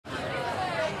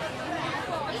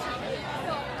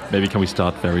maybe can we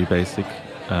start very basic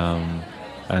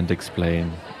and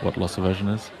explain what loss aversion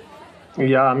is?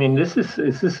 Yeah, I mean, this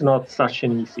is not such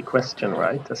an easy question,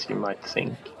 right? As you might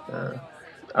think.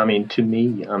 I mean, to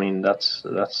me, I mean that's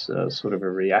sort of a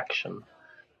reaction.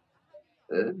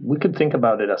 We could think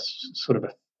about it as sort of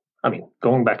I mean,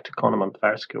 going back to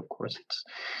Kahneman-Tversky, of course,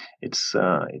 it's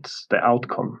the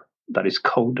outcome that is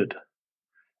coded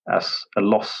as a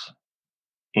loss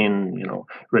in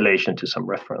relation to some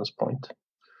reference point.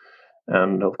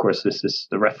 And of course, this is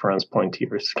the reference point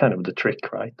here is kind of the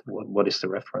trick, right? What is the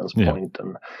reference point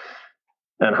and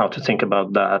how to think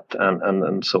about that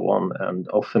and so on. And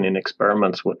often in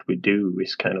experiments, what we do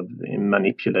is kind of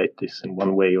manipulate this in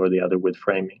one way or the other with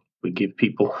framing. We give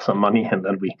people some money and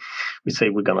then we say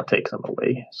we're going to take them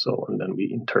away. So, and then we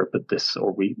interpret this,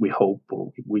 or we hope,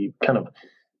 or we kind of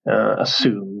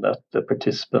assume that the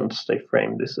participants, they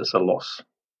frame this as a loss.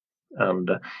 And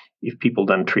if people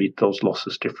then treat those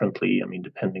losses differently, I mean,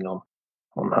 depending on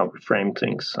how we frame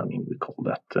things, I mean, we call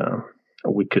that,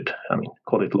 or we could, I mean,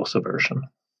 call it loss aversion.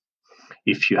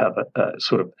 If you have a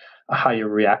sort of a higher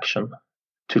reaction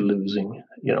to losing,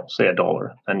 say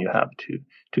 $1 than you have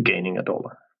to gaining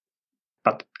 $1.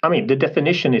 But I mean, the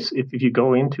definition is if you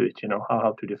go into it,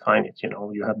 how to define it,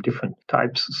 you have different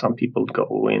types. Some people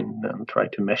go in and try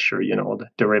to measure, the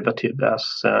derivative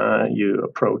as you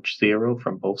approach zero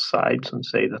from both sides and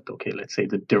say that, okay, let's say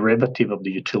the derivative of the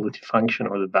utility function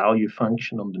or the value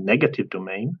function on the negative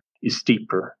domain is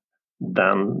steeper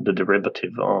than the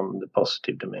derivative on the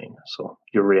positive domain. So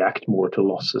you react more to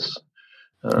losses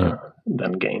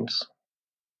than gains.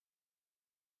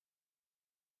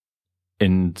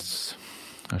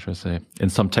 How should I say, in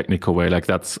some technical way, like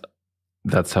that's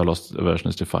how loss aversion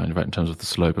is defined, right, in terms of the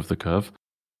slope of the curve.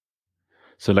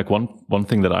 So like one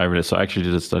thing that I actually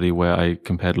did a study where I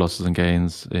compared losses and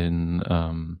gains in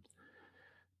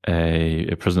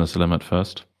a prisoner's dilemma at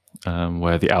first,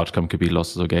 where the outcome could be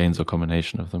losses or gains or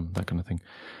combination of them, that kind of thing.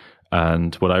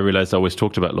 And what I realized, I always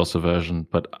talked about loss aversion,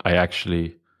 but I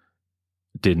actually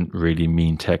didn't really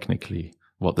mean technically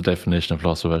what the definition of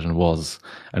loss aversion was.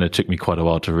 And it took me quite a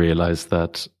while to realize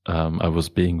that I was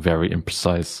being very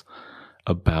imprecise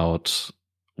about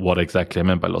what exactly I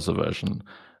meant by loss aversion,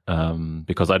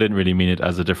 because I didn't really mean it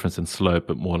as a difference in slope,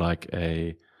 but more like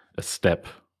a step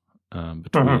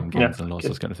between gains and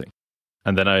losses kind of thing.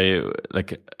 And then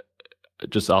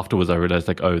just afterwards, I realized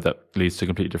that leads to a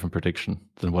completely different prediction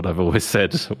than what I've always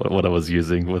said, what I was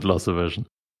using with loss aversion.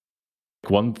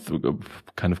 One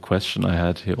kind of question I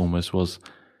had here almost was,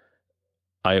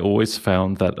 I always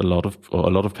found that a lot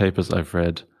of papers I've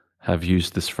read have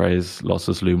used this phrase,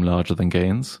 losses loom larger than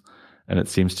gains. And it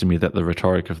seems to me that the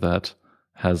rhetoric of that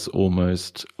has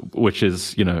almost, which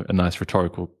is, a nice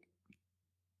rhetorical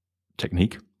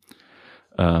technique,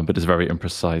 but is very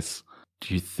imprecise.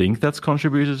 Do you think that's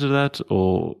contributed to that?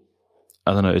 Or,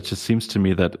 I don't know, it just seems to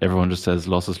me that everyone just says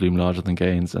losses loom larger than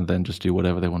gains and then just do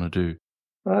whatever they want to do.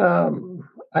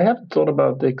 I haven't thought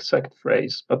about the exact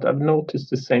phrase, but I've noticed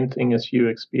the same thing as you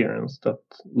experienced, that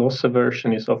loss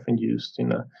aversion is often used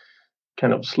in a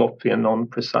kind of sloppy and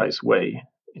non-precise way.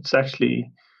 It's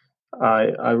actually,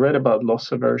 I read about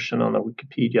loss aversion on a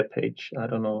Wikipedia page. I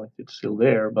don't know if it's still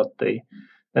there, but they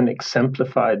then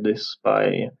exemplified this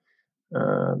by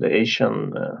the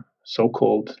Asian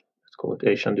so-called, let's call it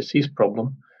Asian disease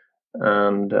problem.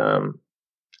 And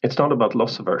it's not about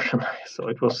loss aversion. So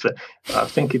it was, I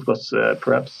think it was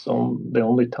perhaps the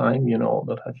only time,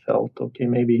 that I felt, okay,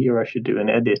 maybe here I should do an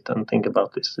edit and think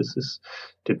about this. This is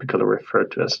typically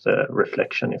referred to as the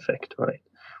reflection effect, right?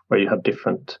 Where you have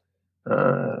different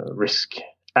risk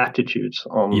attitudes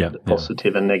on the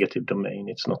positive and negative domain.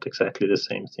 It's not exactly the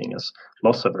same thing as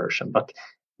loss aversion, but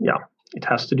it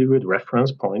has to do with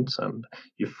reference points, and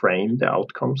you frame the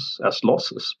outcomes as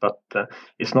losses, but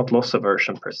it's not loss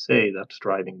aversion per se that's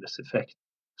driving this effect.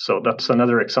 So that's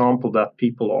another example that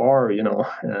people are,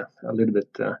 a little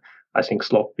bit, I think,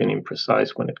 sloppy and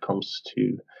imprecise when it comes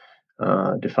to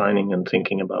defining and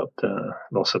thinking about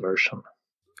loss aversion.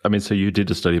 I mean, so you did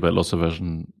a study about loss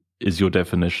aversion. Is your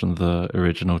definition the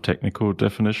original technical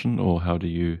definition, or how do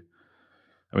you?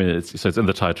 I mean, it's in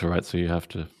the title, right? So you have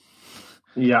to.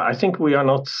 Yeah, I think we are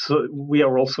not. We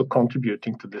are also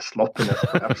contributing to this sloppiness,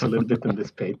 perhaps a little bit in this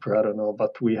paper. I don't know,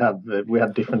 but we have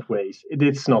different ways.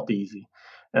 It's not easy,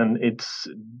 and it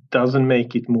doesn't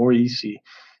make it more easy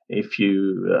if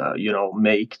you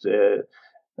make the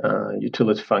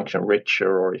utility function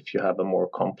richer, or if you have a more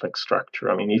complex structure.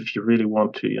 I mean, if you really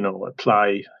want to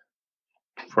apply,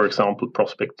 for example,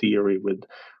 prospect theory with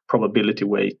probability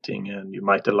weighting, and you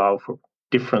might allow for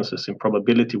differences in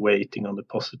probability weighting on the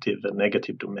positive and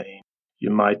negative domain. you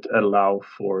might allow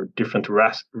for different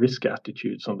risk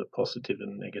attitudes on the positive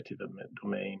and negative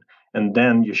domain. And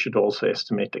then you should also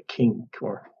estimate a kink,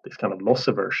 or this kind of loss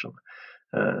aversion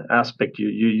aspect.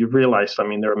 You realize, I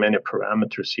mean, there are many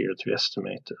parameters here to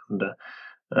estimate, and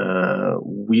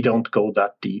we don't go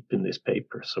that deep in this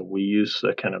paper. So we use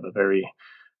a kind of a very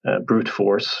brute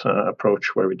force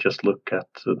approach, where we just look at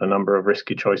the number of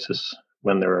risky choices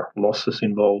when there are losses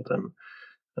involved, and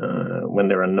when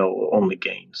there are only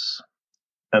gains.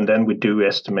 And then we do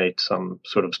estimate some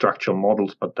sort of structural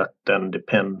models, but that then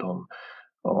depend on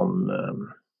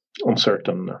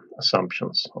certain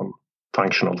assumptions on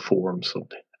functional forms of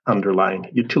the underlying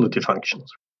utility functions.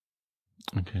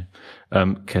 Okay.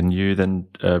 Can you then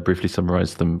briefly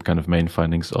summarize the kind of main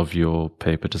findings of your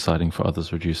paper, Deciding for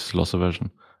Others Reduce Loss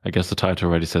Aversion? I guess the title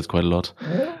already says quite a lot.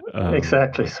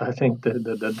 Exactly. So I think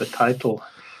the title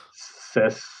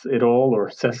says it all, or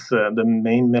says the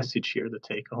main message here. The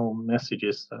take-home message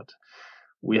is that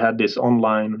we had this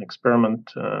online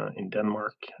experiment in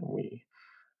Denmark. We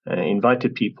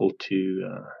invited people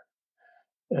to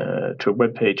a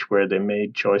webpage where they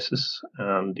made choices,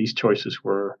 and these choices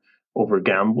were over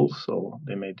gambles, so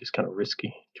they made these kind of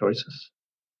risky choices.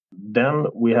 Then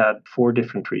we had 4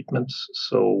 different treatments.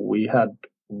 So we had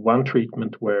one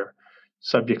treatment where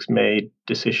subjects made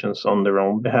decisions on their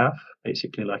own behalf,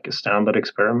 basically like a standard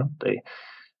experiment. They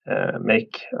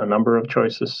make a number of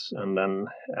choices, and then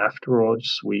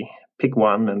afterwards we pick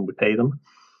one and we pay them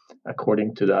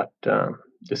according to that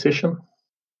decision.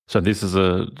 So this is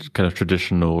a kind of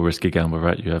traditional risky gamble,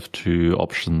 right? You have 2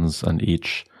 options, and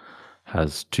each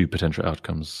has 2 potential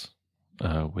outcomes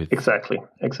with exactly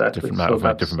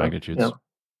different magnitudes. Yeah.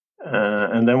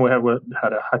 And then we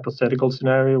had a hypothetical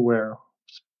scenario where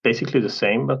it's basically the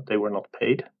same, but they were not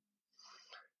paid.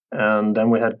 And then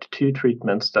we had 2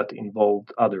 treatments that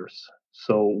involved others.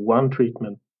 So one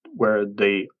treatment where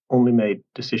they only made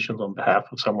decisions on behalf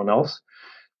of someone else,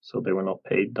 so they were not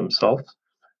paid themselves.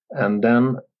 And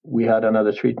then we had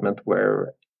another treatment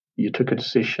where you took a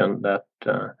decision that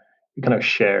you kind of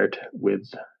shared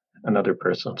with another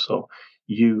person. So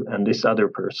you and this other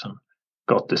person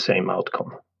got the same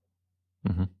outcome.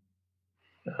 Mm-hmm.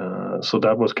 So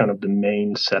that was kind of the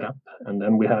main setup. And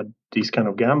then we had these kind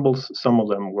of gambles. Some of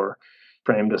them were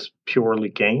framed as purely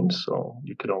gains, so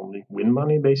you could only win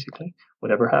money, basically,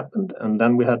 whatever happened. And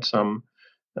then we had some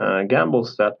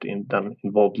gambles that then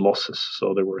involved losses.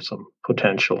 So there were some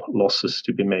potential losses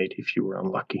to be made if you were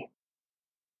unlucky.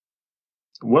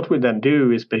 What we then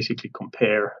do is basically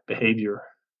compare behavior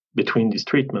between these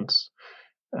treatments.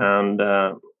 And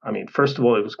I mean, first of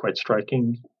all, it was quite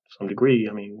striking to some degree.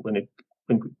 I mean, when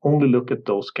we only look at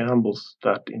those gambles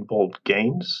that involved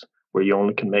gains, where you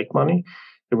only can make money,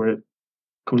 there were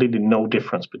completely no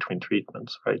difference between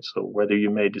treatments, right? So whether you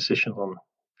made decisions on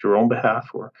your own behalf,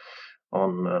 or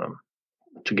on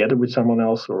together with someone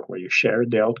else, or where you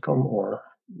shared the outcome, or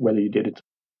whether you did it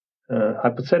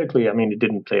hypothetically, I mean, it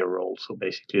didn't play a role. So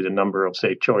basically, the number of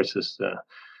safe choices,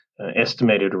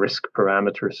 estimated risk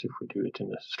parameters, if we do it in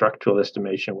a structural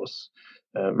estimation, was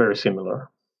very similar.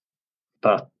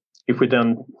 But if we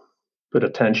then put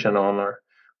attention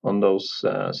on those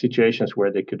situations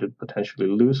where they could potentially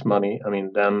lose money, I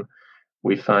mean, then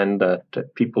we find that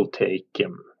people take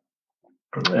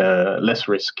less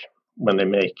risk when they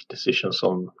make decisions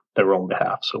on their own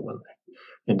behalf. So when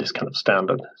in this kind of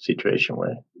standard situation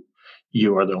where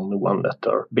you are the only one that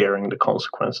are bearing the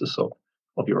consequences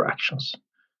of your actions.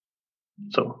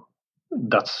 So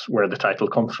that's where the title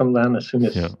comes from then. As soon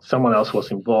as someone else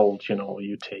was involved,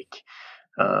 you take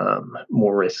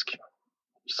more risk.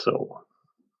 So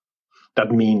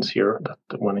that means here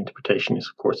that one interpretation is,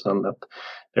 of course, then that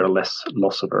they're less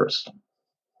loss averse.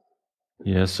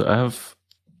 Yeah, so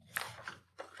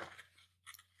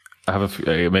I have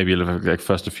maybe like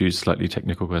first a few slightly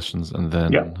technical questions, and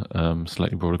then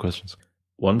slightly broader questions.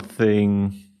 One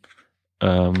thing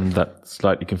that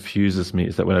slightly confuses me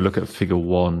is that when I look at figure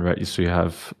 1, right, so you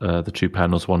have the 2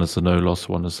 panels, one is the no loss,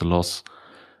 one is the loss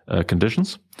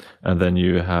conditions, and then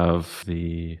you have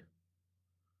the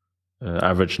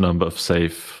average number of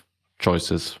safe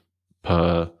choices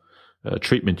per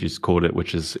treatment, you call it,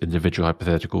 which is individual,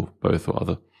 hypothetical, both, or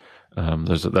other.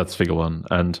 That's figure 1.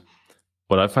 And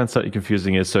what I find slightly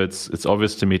confusing is, so it's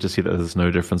obvious to me to see that there's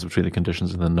no difference between the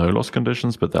conditions and the no loss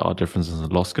conditions, but there are differences in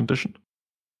the loss condition.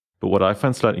 But what I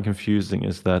find slightly confusing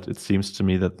is that it seems to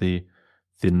me that the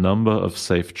number of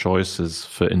safe choices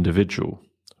for individual,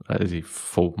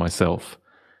 for myself,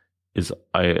 is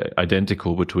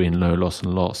identical between no loss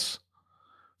and loss.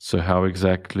 So how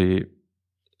exactly,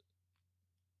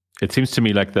 it seems to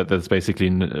me like that there's basically,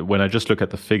 when I just look at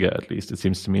the figure at least, it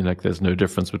seems to me like there's no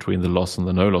difference between the loss and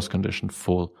the no loss condition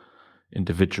for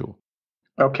individual.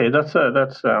 Okay, that's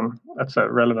a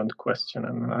relevant question,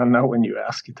 and now when you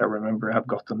ask it, I remember I've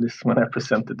gotten this when I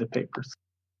presented the papers.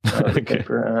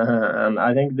 And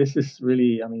I think this is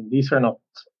really, I mean, these are not,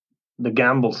 the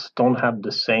gambles don't have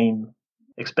the same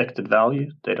expected value.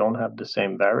 They don't have the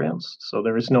same variance. So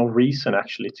there is no reason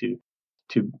actually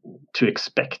to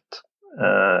expect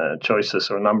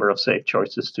choices or number of safe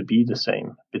choices to be the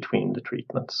same between the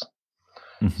treatments.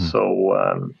 Mm-hmm.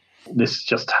 So this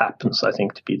just happens, I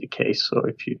think, to be the case. So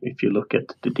if you look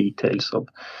at the details of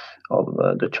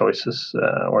the choices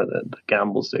or the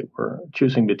gambles they were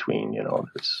choosing between,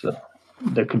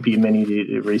 there could be many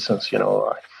reasons.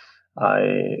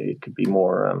 It could be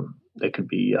more. They could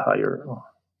be higher.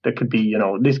 There could be,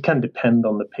 this can depend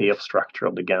on the payoff structure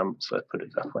of the gambles. Let's put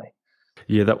it that way.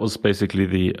 Yeah, that was basically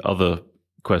the other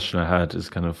question I had. Is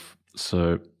kind of,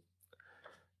 so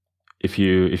if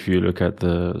you look at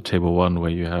the table 1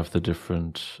 where you have the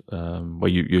different where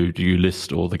you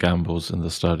list all the gambles in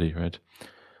the study, right?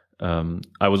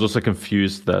 I was also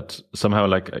confused that somehow,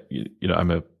 like,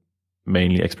 I'm a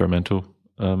mainly experimental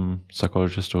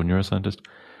psychologist or neuroscientist,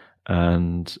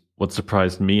 and what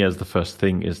surprised me as the first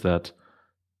thing is that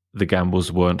the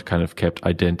gambles weren't kind of kept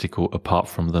identical apart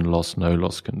from the loss-no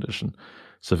loss condition.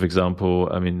 So, for example,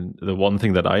 I mean, the one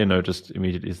thing that I noticed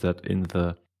immediately is that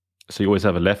so you always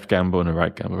have a left gamble and a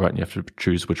right gamble, right? And you have to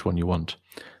choose which one you want.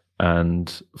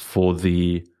 And for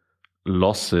the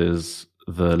losses,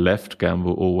 the left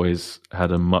gamble always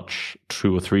had a much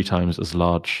 2 or 3 times as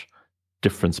large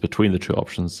difference between the two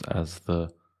options as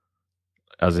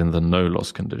in the no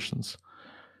loss conditions.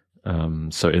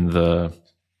 So in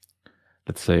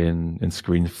let's say in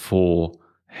screen 4,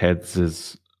 heads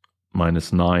is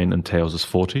 -9 and tails is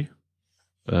 40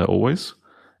 always.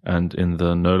 And in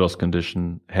the no loss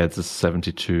condition, heads is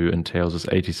 72 and tails is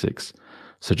 86.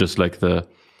 So just like the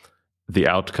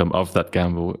outcome of that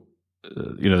gamble,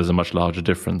 there's a much larger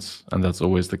difference, and that's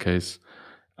always the case.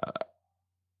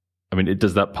 I mean,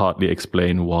 does that partly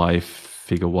explain why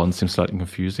figure 1 seems slightly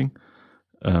confusing?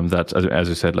 That, as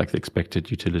you said, like the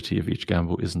expected utility of each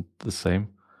gamble isn't the same.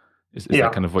 Is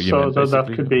that kind of what you meant? So that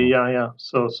could be, yeah.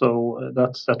 So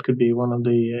that could be one of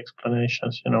the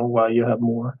explanations. Why you have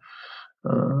more.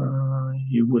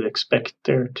 You would expect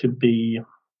there to be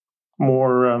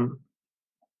more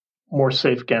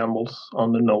safe gambles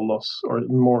on the no loss, or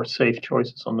more safe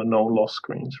choices on the no loss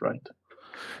screens, right?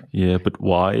 Yeah, but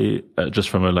why? Just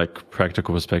from a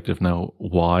practical perspective, now,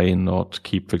 why not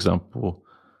keep, for example,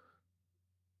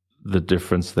 the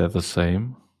difference there the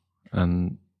same?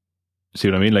 And see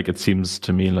what I mean? Like, it seems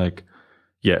to me like,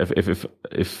 yeah, if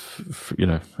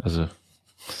as a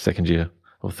second year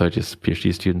or third year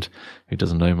PhD student who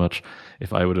doesn't know much,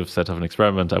 if I would have set up an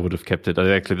experiment, I would have kept it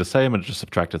exactly the same and just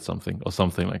subtracted something or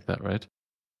something like that, right?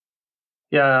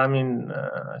 Yeah, I mean,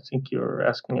 I think you're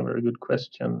asking a very good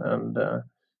question. And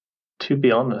to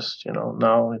be honest,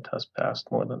 now it has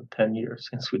passed more than 10 years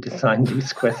since we designed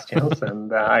these questions.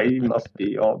 And I must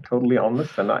be totally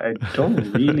honest, and I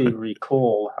don't really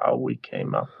recall how we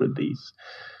came up with these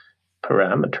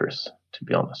parameters, to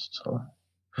be honest. So,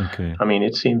 okay. I mean,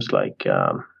 it seems like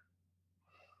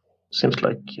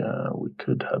we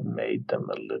could have made them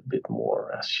a little bit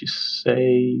more, as you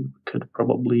say. We could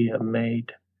probably have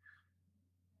made.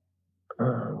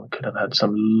 We could have had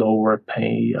some lower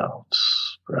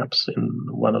payouts, perhaps in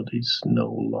one of these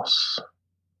no loss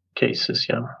cases.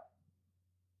 Yeah.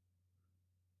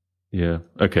 Yeah.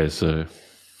 Okay. So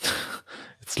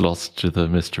it's lost to the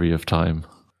mystery of time.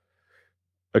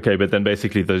 Okay, but then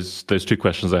basically those 2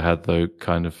 questions I had, though,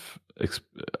 kind of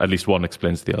at least one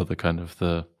explains the other, kind of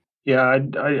the. Yeah,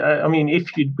 I mean,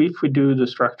 if we do the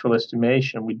structural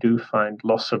estimation, we do find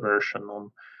loss aversion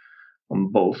on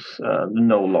both the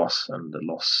no loss and the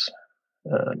loss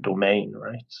domain,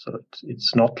 right? So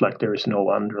it's not like there is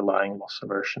no underlying loss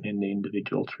aversion in the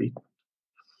individual treatment,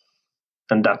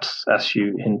 and that's, as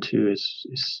you hint to,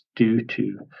 is due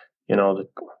to the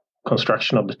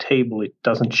construction of the table. It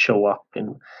doesn't show up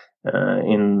in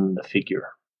the figure.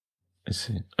 I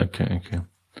see. Okay.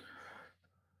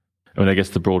 I mean, I guess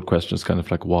the broad question is kind of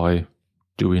like, why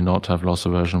do we not have loss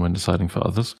aversion when deciding for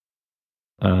others?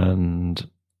 And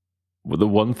the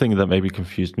one thing that maybe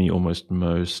confused me almost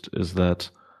most is that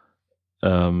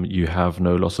you have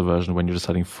no loss aversion when you're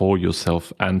deciding for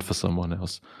yourself and for someone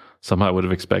else. Somehow I would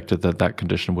have expected that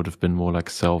condition would have been more like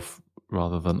self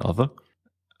rather than other.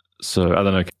 So I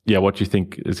don't know. Yeah, what do you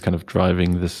think is kind of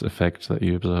driving this effect that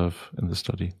you observe in the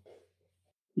study?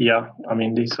 Yeah, I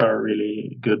mean, these are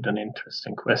really good and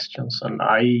interesting questions. And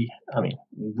I mean,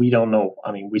 we don't know.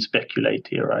 I mean, we speculate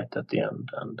here, right, at the end.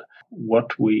 And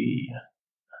what we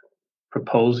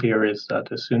propose here is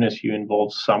that as soon as you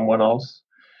involve someone else,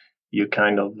 you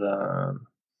kind of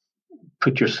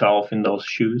put yourself in those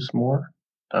shoes more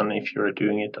than if you're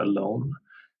doing it alone.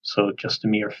 So just the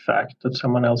mere fact that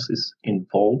someone else is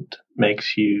involved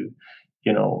makes you,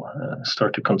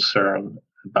 start to concern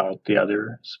about the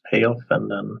other's payoff,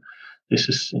 and then this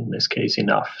is in this case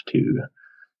enough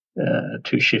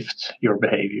to shift your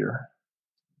behavior.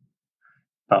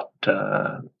 But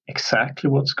exactly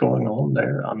what's going on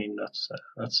there, I mean,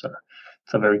 that's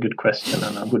a very good question,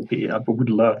 and I would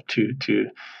love to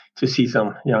see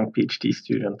some young PhD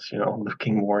students,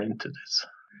 looking more into this.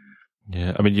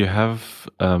 Yeah, I mean, you have,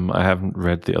 I haven't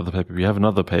read the other paper. You have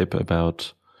another paper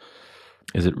about,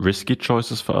 is it risky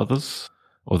choices for others?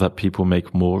 Or that people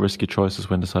make more risky choices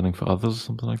when deciding for others,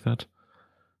 something like that?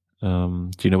 Do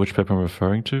you know which paper I'm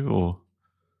referring to, or?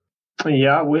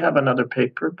 Yeah, we have another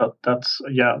paper, but that's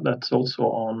also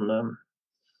on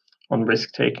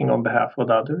risk taking on behalf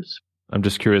of others. I'm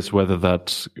just curious whether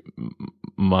that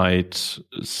might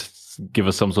give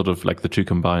us some sort of, like the two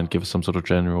combined, give us some sort of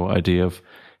general idea of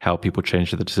how people change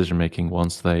their decision making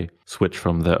once they switch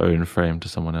from their own frame to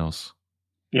someone else.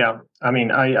 Yeah, I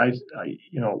mean, I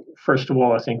first of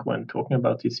all, I think when talking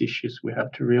about these issues, we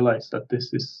have to realize that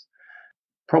this is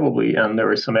probably, and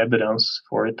there is some evidence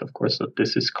for it, of course, that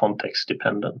this is context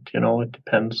dependent. It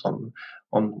depends on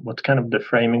what kind of the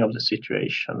framing of the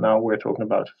situation. Now we're talking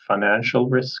about financial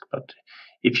risk, but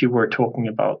if you were talking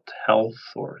about health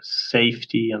or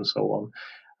safety and so on,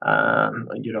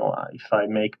 if I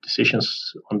make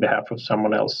decisions on behalf of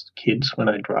someone else's kids when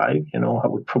I drive, I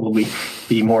would probably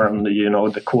be more on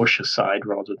the cautious side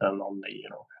rather than on the,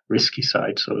 risky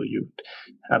side. So you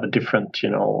have a different,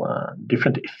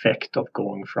 different effect of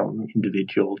going from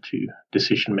individual to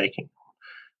decision making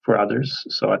for others.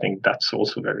 So I think that's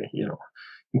also very,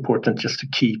 important just to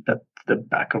keep at the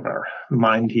back of our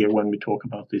mind here when we talk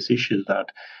about these issues, that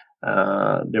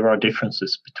there are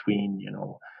differences between,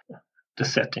 the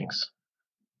settings.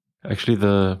 Actually,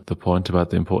 the point about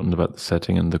the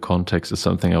setting and the context is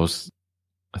something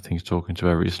I think, talking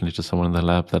to recently to someone in the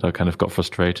lab, that I kind of got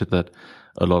frustrated that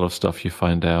a lot of stuff you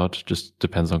find out just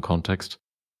depends on context.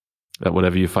 That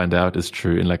whatever you find out is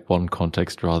true in like one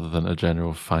context rather than a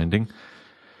general finding.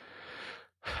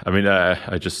 I mean,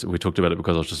 we talked about it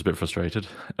because I was just a bit frustrated.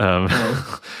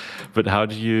 But how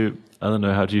do you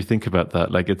think about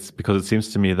that? Like, it's because it seems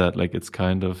to me that like it's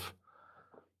kind of,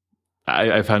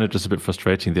 I found it just a bit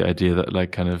frustrating, the idea that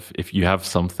like kind of if you have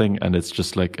something and it's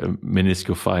just like a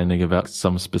minuscule finding about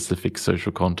some specific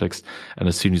social context, and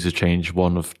as soon as you change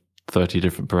one of 30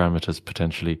 different parameters,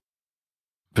 potentially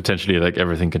like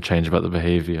everything can change about the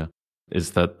behavior.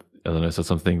 Is that, I don't know, is that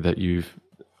something that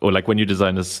or like when you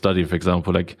design a study, for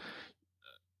example, like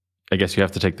I guess you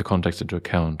have to take the context into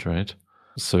account, right?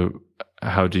 So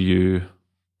how do you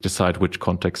decide which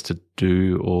context to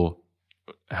do, or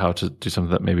how to do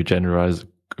something that maybe generalize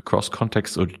across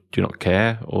contexts, or do you not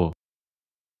care? Or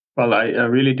well, I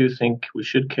really do think we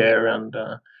should care, and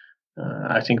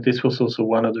I think this was also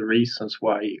one of the reasons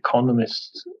why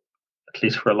economists, at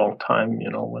least for a long time,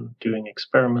 when doing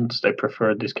experiments, they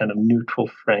preferred this kind of neutral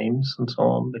frames and so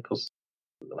on, because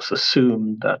it was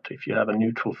assumed that if you have a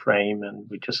neutral frame and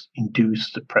we just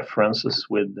induce the preferences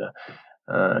with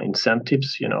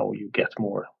incentives, you get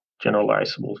more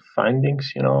generalizable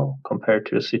findings, compared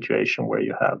to a situation where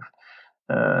you have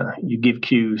you give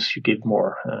cues, you give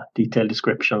more detailed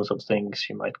descriptions of things,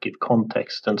 you might give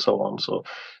context and so on. So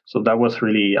that was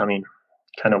really, I mean,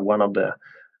 kind of one of the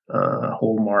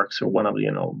hallmarks, or one of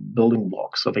the building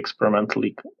blocks of experimental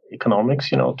economics,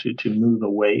 to move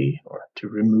away or to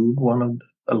remove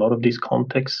a lot of these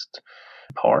context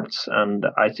parts. And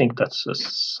I think that's a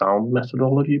sound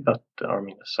methodology, but I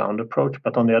mean a sound approach.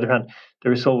 But on the other hand,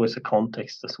 there is always a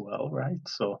context as well, right?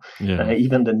 So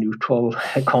even the neutral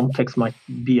context might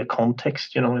be a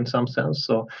context, in some sense.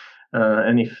 So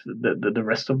and if the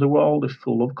rest of the world is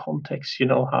full of context,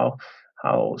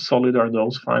 how solid are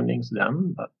those findings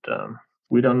then? But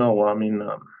we don't know. I mean,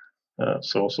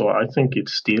 so I think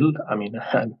it's still, I mean,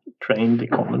 a trained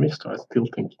economist, I still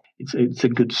think it's a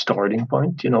good starting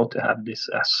point, to have this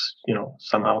as,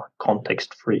 somehow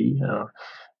context free.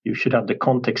 You should have the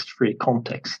context-free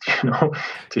context,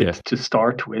 to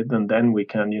start with, and then we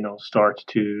can, start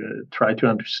to try to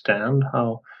understand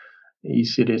how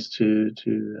easy it is to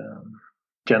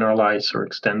generalize or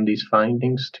extend these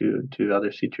findings to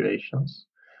other situations.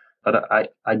 But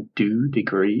I do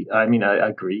agree. I mean, I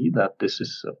agree that this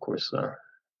is, of course,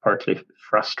 partly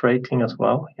frustrating as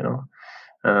well,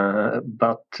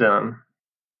 but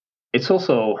it's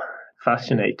also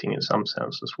fascinating in some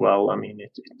sense as well. I mean,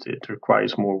 it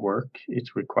requires more work. It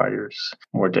requires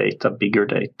more data, bigger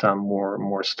data,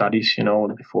 more studies,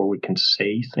 before we can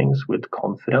say things with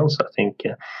confidence. I think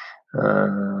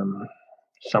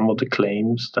some of the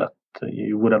claims that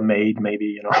you would have made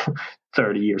maybe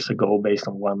 30 years ago based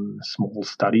on one small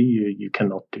study, you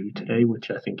cannot do today, which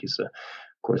I think is, of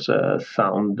course, a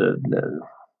sound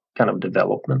kind of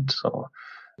development. So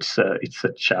it's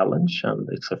a challenge and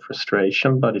it's a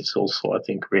frustration, but it's also, I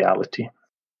think, reality.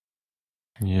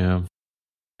 Yeah.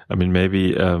 I mean,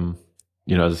 maybe, as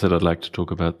I said, I'd like to talk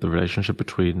about the relationship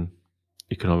between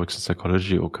economics and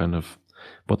psychology, or kind of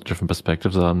what the different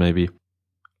perspectives are. Maybe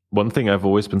one thing I've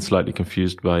always been slightly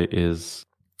confused by is,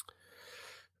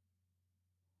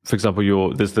 for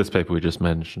example, this paper we just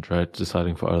mentioned, right?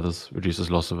 Deciding for others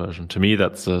reduces loss aversion. To me,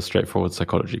 that's a straightforward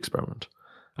psychology experiment.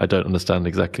 I don't understand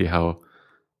exactly how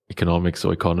economics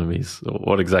or economies, or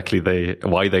what exactly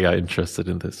why they are interested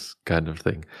in this kind of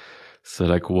thing. So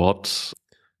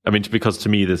because to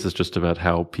me, this is just about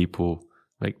how people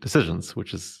make decisions,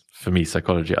 which is, for me,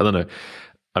 psychology. I don't know.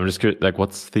 I'm just curious,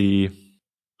 what's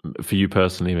for you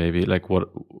personally, maybe,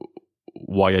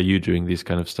 why are you doing these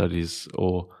kind of studies,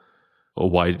 or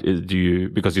why do you,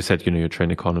 because you said, you're a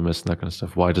trained economist and that kind of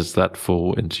stuff, why does that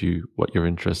fall into what you're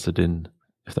interested in,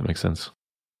 if that makes sense?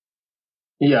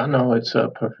 Yeah, no, it's a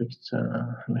perfect, it's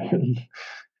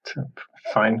a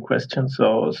fine question.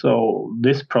 So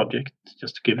this project,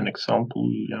 just to give an example,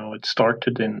 it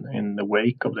started in the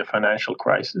wake of the financial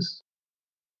crisis.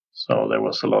 So there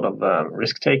was a lot of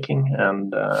risk taking,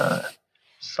 and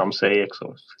some say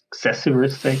excessive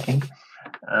risk taking.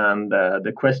 And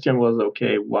the question was,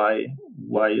 okay, why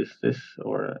is this?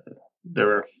 Or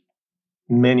there are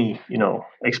many,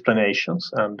 explanations,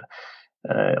 and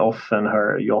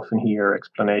you often hear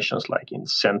explanations like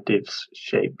incentives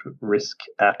shape risk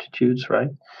attitudes, right?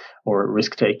 Or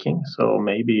risk taking. So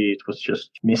maybe it was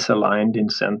just misaligned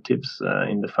incentives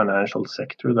in the financial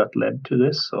sector that led to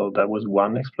this. So that was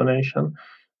one explanation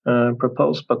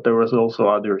proposed, but there was also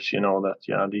others,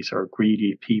 that these are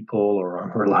greedy people or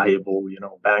unreliable,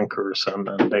 bankers, and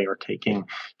they are taking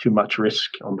too much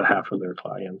risk on behalf of their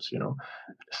clients,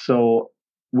 So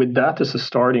with that as a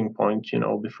starting point,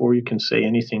 before you can say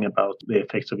anything about the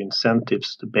effects of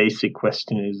incentives, the basic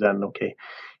question is then, okay,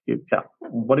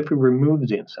 what if we remove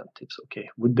the incentives? Okay,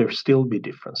 would there still be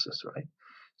differences, right?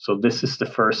 So this is the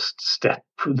first step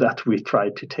that we try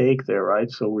to take there, right?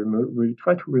 So we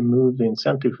try to remove the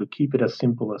incentives, to keep it as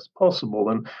simple as possible.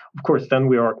 And of course, then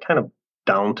we are kind of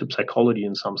down to psychology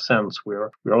in some sense. We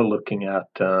are looking at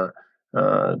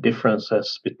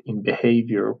differences in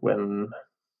behavior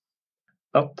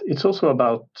but it's also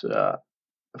about,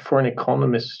 for an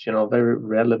economist, very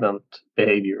relevant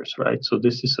behaviors, right? So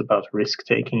this is about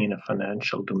risk-taking in a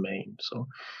financial domain. So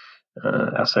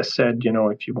as I said,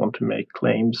 if you want to make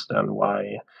claims, then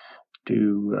why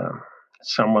do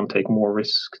someone take more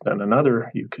risk than another?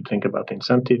 You could think about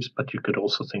incentives, but you could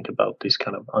also think about these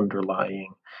kind of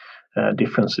underlying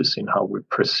differences in how we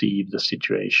perceive the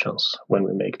situations when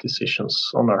we make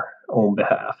decisions on our own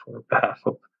behalf or behalf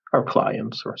of our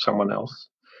clients or someone else.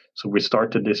 So we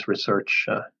started this research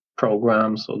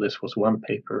program. So this was one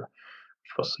paper,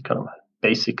 which was the kind of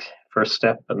basic first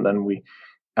step. And then we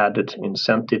added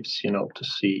incentives, to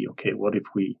see, okay, what if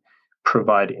we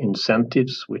provide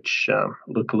incentives which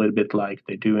look a little bit like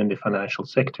they do in the financial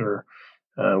sector?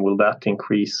 Will that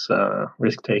increase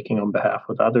risk-taking on behalf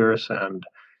of others? And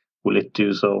will it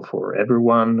do so for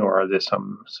everyone? Or are there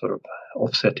some sort of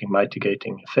offsetting,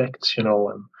 mitigating effects,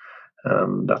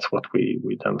 and that's what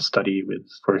we then study with,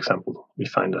 for example, we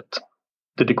find that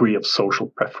the degree of social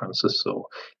preferences, so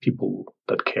people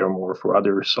that care more for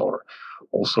others are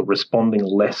also responding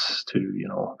less to,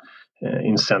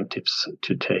 incentives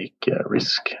to take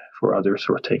risk for others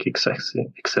or take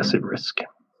excessive risk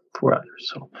for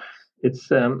others. So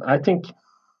it's, I think,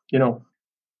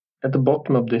 at the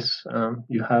bottom of this,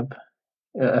 you have,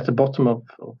 at the bottom of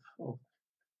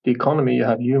the economy, you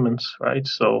have humans, right?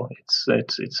 So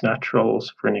it's natural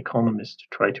also for an economist to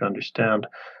try to understand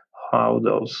how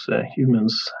those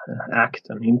humans act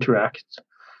and interact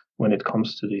when it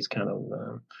comes to these kind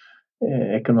of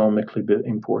economically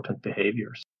important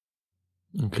behaviors.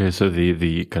 Okay, so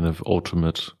the kind of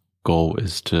ultimate goal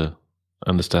is to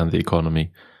understand the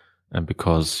economy, and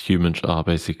because humans are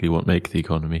basically what make the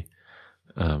economy,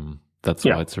 that's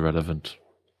why it's a relevant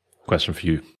question for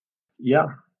you. Yeah,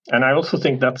 and I also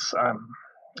think that's,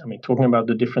 talking about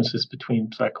the differences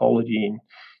between psychology and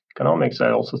economics,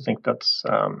 I also think that's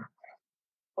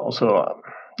also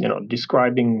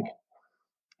describing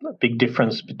a big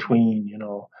difference between,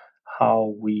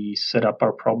 how we set up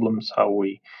our problems, how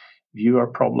we view our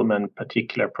problem, and in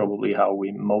particular, probably how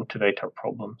we motivate our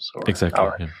problems or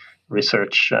our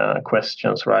research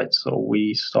questions, right? So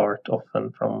we start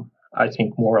often from, I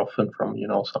think more often from,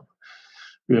 some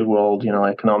real world,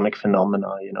 economic phenomena,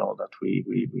 that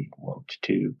we want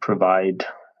to provide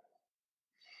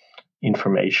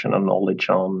information and knowledge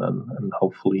on, and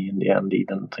hopefully in the end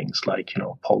even things like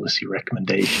policy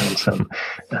recommendations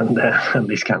and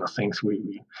these kind of things.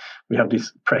 We have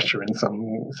this pressure in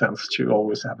some sense to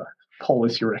always have a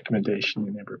policy recommendation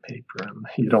in every paper, and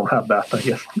you don't have that, I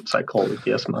guess, in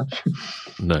psychology as much.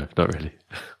 No, not really.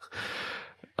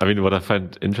 I mean, what I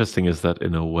find interesting is that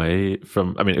in a way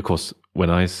of course, when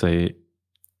I say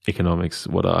economics,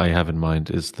 what I have in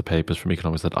mind is the papers from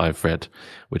economics that I've read,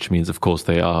 which means, of course,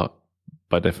 they are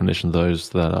by definition those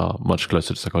that are much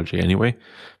closer to psychology anyway,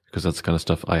 because that's the kind of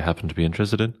stuff I happen to be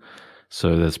interested in.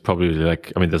 So there's probably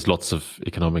there's lots of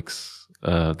economics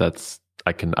that's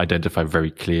I can identify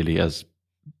very clearly as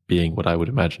being what I would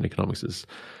imagine economics is.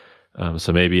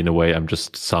 So maybe in a way I'm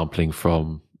just sampling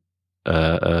from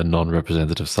a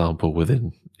non-representative sample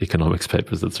within economics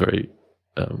papers. That's very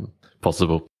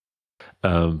possible.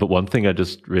 But one thing I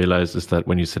just realized is that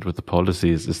when you said with the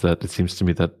policies, is that it seems to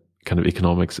me that kind of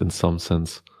economics in some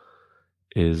sense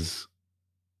is,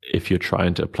 if you're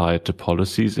trying to apply it to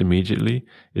policies immediately,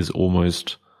 is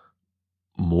almost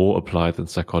more applied than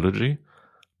psychology.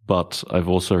 But I've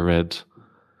also read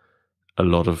a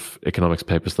lot of economics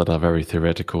papers that are very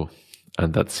theoretical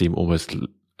and that seem almost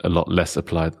a lot less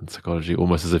applied than psychology,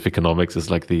 almost as if economics is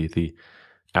like the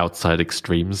outside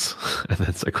extremes and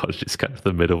then psychology is kind of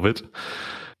the middle of it.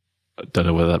 I don't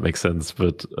know whether that makes sense,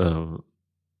 but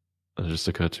it just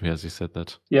occurred to me as you said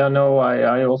that. Yeah, no,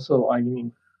 I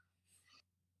mean,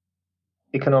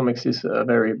 economics is a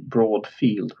very broad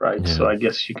field, right? Yeah. So I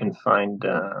guess you can find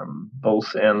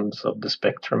both ends of the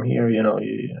spectrum here.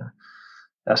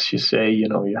 As you say,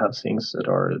 you have things that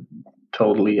are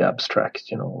totally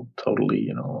abstract,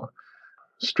 totally,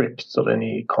 stripped of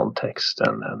any context,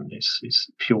 and this is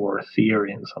pure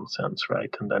theory in some sense,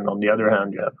 right? And then on the other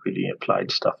hand, you have really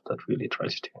applied stuff that really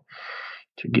tries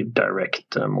to give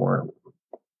direct more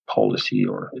policy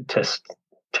or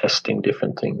testing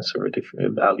different things or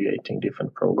evaluating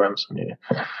different programs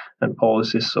and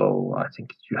policies. So I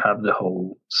think you have the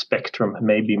whole spectrum,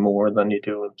 maybe more than you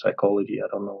do in psychology. I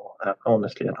don't know.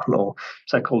 Honestly, I don't know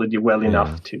psychology well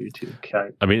enough to.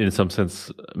 I mean, in some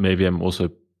sense, maybe I'm also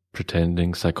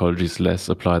pretending psychology is less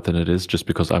applied than it is, just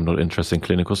because I'm not interested in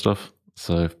clinical stuff.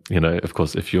 So, of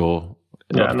course, if you're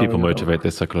a lot of people motivate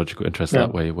their psychological interest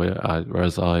that way,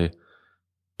 whereas I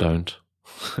don't.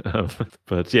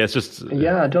 But yeah, it's just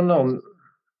I don't know.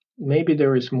 Maybe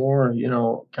there is more,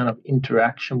 kind of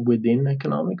interaction within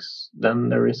economics than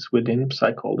there is within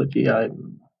psychology. I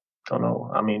don't know.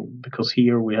 I mean, because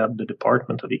here we have the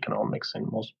Department of Economics,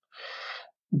 and most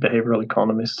behavioral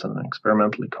economists and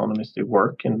experimental economists, they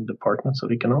work in departments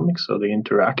of economics, so they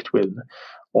interact with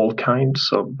all kinds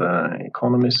of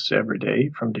economists every day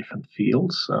from different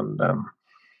fields, and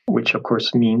which of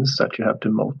course means that you have to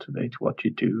motivate what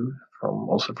you do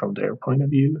also from their point of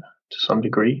view to some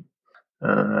degree.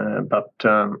 But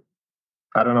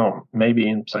I don't know, maybe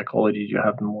in psychology you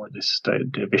have more this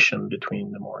division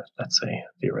between the more, let's say,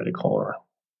 theoretical or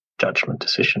judgment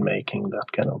decision making,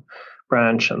 that kind of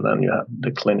branch, and then you have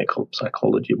the clinical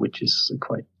psychology, which is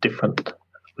quite different, I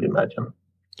would imagine.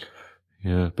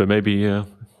 Yeah, but maybe I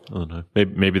don't know.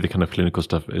 Maybe the kind of clinical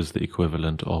stuff is the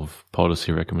equivalent of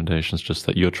policy recommendations, just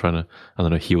that you're trying to, I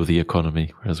don't know, heal the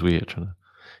economy, whereas we are trying to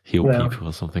heal people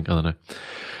or something. I don't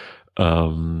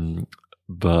know.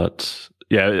 But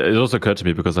yeah, it also occurred to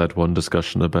me because I had one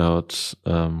discussion about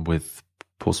with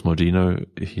Paul Smodino.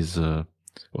 He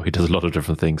does a lot of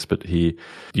different things, but he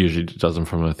usually does them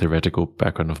from a theoretical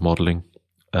background of modeling.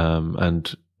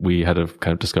 And we had a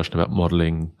kind of discussion about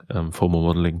modeling, formal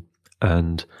modeling,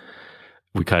 and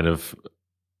we kind of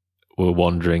were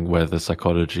wondering whether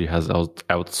psychology has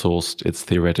outsourced its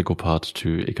theoretical part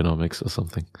to economics or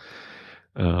something.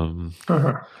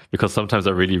 Because sometimes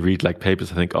I really read like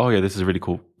papers, I think, oh yeah, this is a really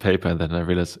cool paper, and then I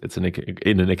realize it's in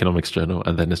an economics journal,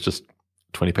 and then it's just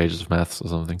 20 pages of maths or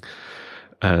something,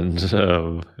 and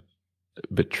a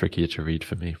bit trickier to read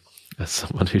for me as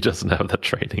someone who doesn't have that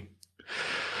training.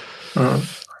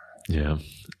 Yeah.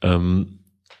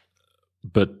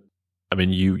 But I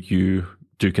mean, you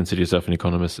do consider yourself an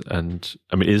economist, and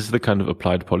I mean, is the kind of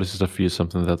applied policy stuff for you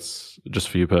something that's just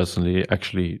for you personally?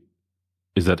 Actually,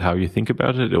 is that how you think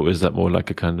about it, or is that more like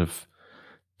a kind of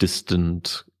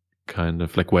distant kind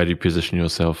of like, where do you position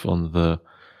yourself on the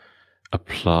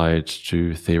applied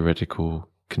to theoretical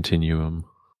continuum?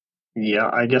 Yeah,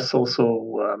 I guess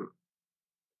also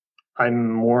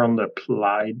I'm more on the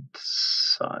applied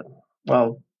side.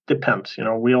 Well, depends.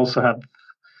 We also have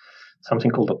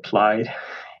something called applied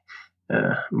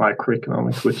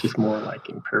microeconomics, which is more like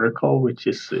empirical, which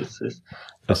is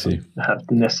doesn't have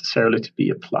necessarily to be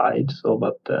applied. So,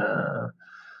 but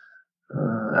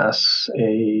as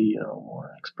a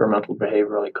more experimental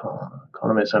behavioral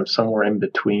economist, I'm somewhere in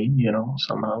between.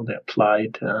 Somehow the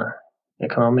applied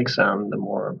economics and the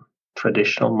more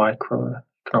traditional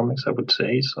microeconomics, I would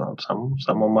say. So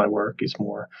some of my work is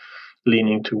more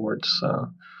leaning towards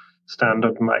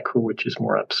standard micro, which is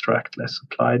more abstract, less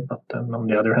applied. But then on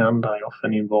the other hand, I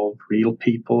often involve real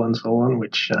people and so on,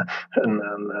 which and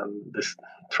this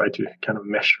try to kind of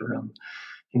measure and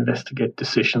investigate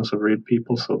decisions of real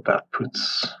people. So that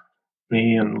puts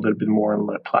me in a little bit more on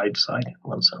the applied side in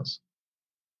one sense.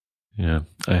 Yeah,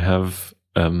 I have.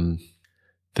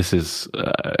 This is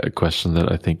a question that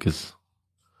I think is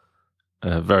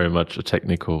very much a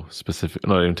technical, specific,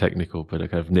 not even technical, but a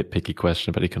kind of nitpicky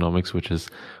question about economics, which is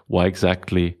why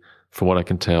exactly, from what I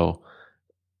can tell,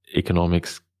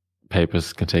 economics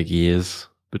papers can take years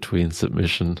between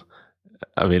submission.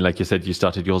 I mean, like you said, you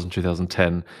started yours in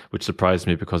 2010, which surprised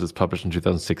me because it's published in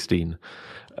 2016.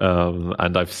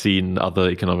 And I've seen other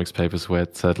economics papers where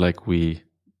it said like we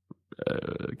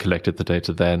collected the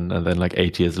data then, and then like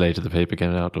 8 years later the paper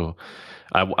came out. Or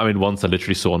I mean, once I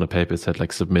literally saw on a paper it said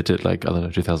like submitted like, I don't know,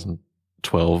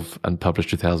 2012 and published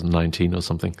 2019 or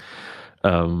something.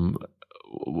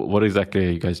 What exactly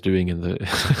are you guys doing in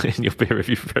in your peer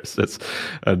review process?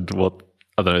 And what,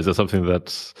 I don't know, is there something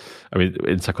that, I mean,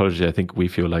 in psychology, I think we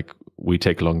feel like we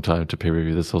take a long time to peer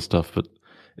review this whole stuff, but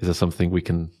is there something we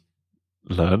can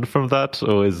learn from that?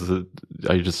 Or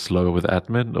are you just slower with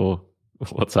admin, or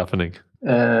what's happening?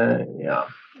 Yeah,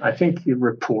 I think the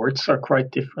reports are quite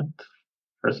different.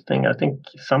 First thing, I think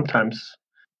sometimes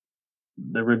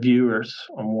the reviewers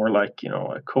are more like,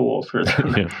 a co-author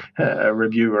than a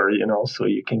reviewer, so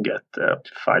you can get up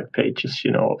to 5 pages,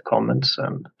 of comments.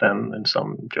 And then in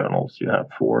some journals you have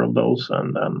 4 of those,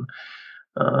 and then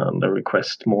they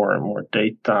request more and more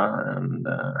data and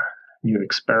new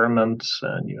experiments,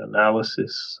 new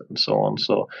analysis, and so on.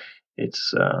 So it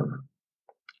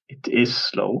is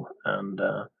slow, and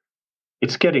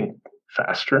it's getting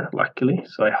faster, luckily.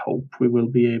 So I hope we will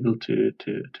be able to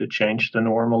change the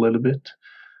norm a little bit.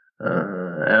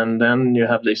 And then you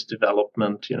have this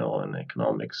development, in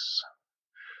economics,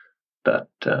 that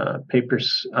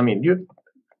papers. I mean,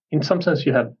 in some sense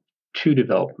you have 2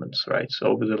 developments, right? So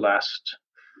over the last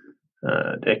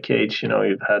decades,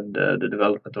 you've had the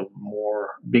development of more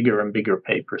bigger and bigger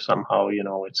papers. Somehow,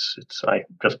 it's. I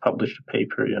just published a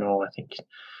paper, I think.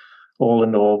 All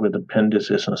in all, with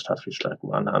appendices and stuff, it's like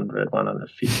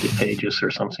 150 pages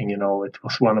or something. It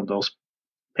was one of those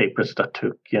papers that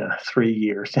took 3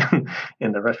 years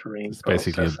in the refereeing it's process.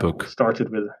 Basically a book. Started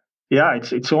with,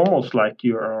 it's almost like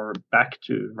you are back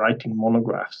to writing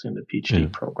monographs in the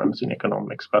PhD programs in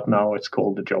economics, but now it's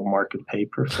called the job market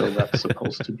paper. So that's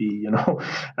supposed to be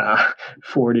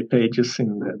 40 pages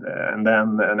and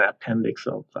then an appendix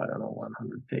of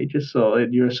 100 pages. So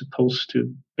you're supposed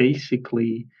to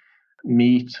basically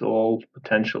meet all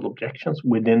potential objections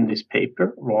within this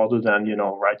paper, rather than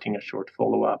writing a short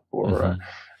follow-up or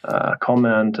a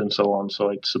comment and so on. So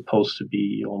it's supposed to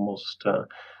be almost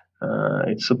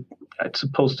it's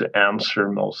supposed to answer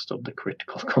most of the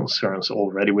critical concerns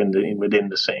already within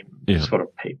the same sort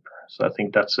of paper. So I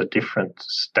think that's a different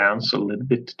stance a little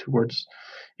bit towards,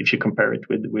 if you compare it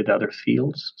with other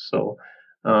fields. So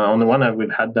on the one hand, we've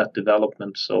had that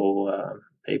development, so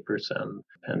papers and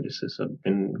appendices have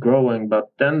been growing,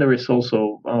 but then there is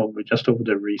also, just over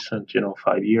the recent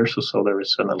 5 years or so, there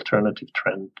is an alternative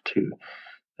trend to,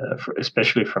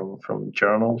 especially from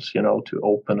journals, to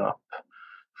open up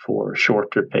for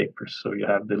shorter papers. So you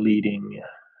have the leading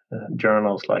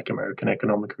journals like American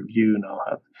Economic Review now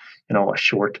have a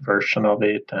short version of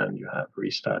it, and you have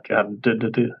Restat. You have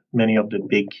many of the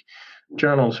big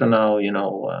journals are now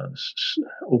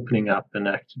opening up and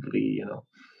actively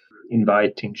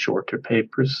inviting shorter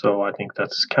papers. So I think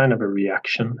that's kind of a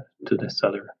reaction to this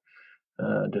other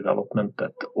development,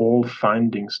 that all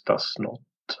findings do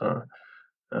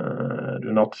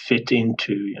not fit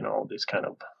into this kind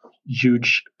of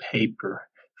huge paper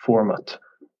format.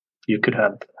 You could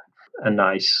have a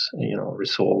nice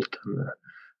result and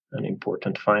an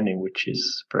important finding, which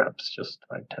is perhaps just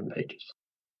 5-10 pages.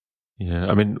 Yeah,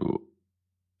 I mean,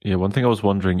 one thing I was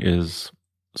wondering is,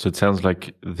 so it sounds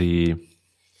like that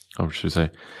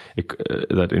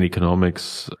in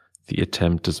economics, the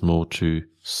attempt is more to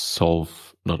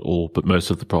solve not all, but most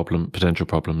of the potential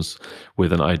problems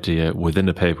with an idea within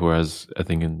a paper, whereas I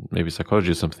think in maybe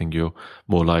psychology or something, you're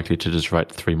more likely to just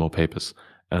write 3 more papers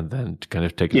and then to kind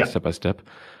of take it step by step.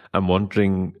 I'm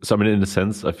wondering, so I mean, in a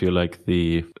sense, I feel like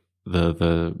the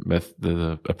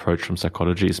approach from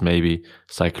psychology is maybe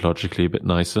psychologically a bit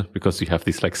nicer because you have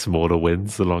these like smaller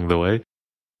wins along the way.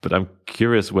 But I'm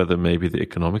curious whether maybe the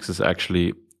economics is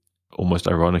actually almost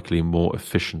ironically more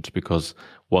efficient, because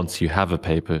once you have a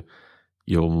paper,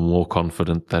 you're more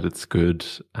confident that it's good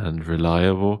and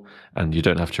reliable, and you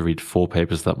don't have to read 4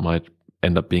 papers that might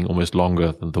end up being almost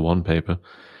longer than the one paper,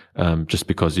 just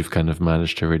because you've kind of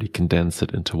managed to really condense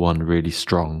it into one really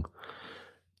strong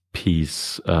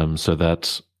piece. So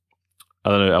that, I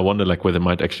don't know, I wonder like whether it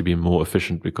might actually be more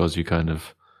efficient because you kind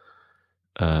of,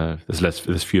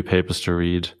 there's fewer papers to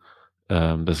read.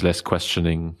 There's less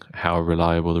questioning how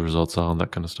reliable the results are and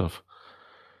that kind of stuff.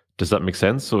 Does that make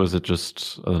sense, or is it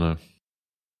just, I don't know?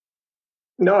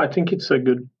 No, I think it's a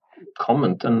good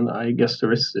comment, and I guess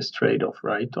there is this trade-off,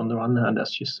 right? On the one hand,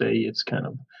 as you say, it's kind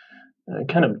of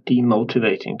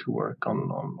demotivating to work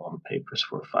on papers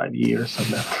for 5 years, and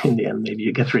then in the end, maybe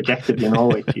you get rejected.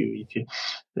 If you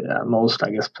most, I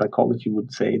guess, psychology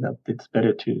would say that it's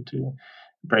better to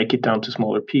break it down to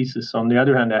smaller pieces. On the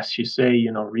other hand, as you say,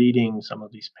 reading some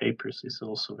of these papers is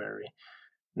also very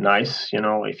nice.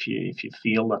 If you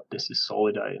feel that this is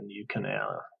solid and you can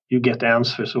you get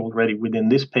answers already within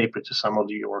this paper to some of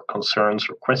your concerns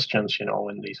or questions,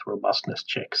 in these robustness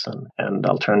checks and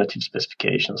alternative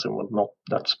specifications and whatnot,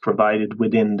 that's provided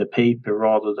within the paper,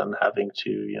 rather than having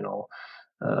to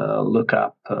look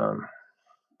up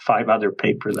 5 other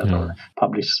papers that are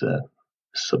published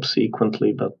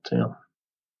subsequently. But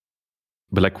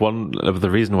But like one of the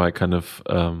reason why I kind of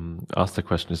asked the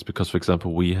question is because, for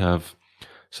example, we have,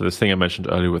 so this thing I mentioned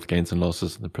earlier with gains and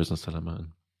losses and the prisoner's dilemma.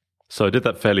 So I did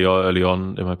that fairly early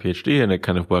on in my PhD, and it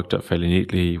kind of worked out fairly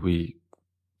neatly. We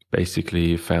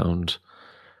basically found,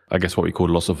 I guess, what we call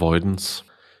loss avoidance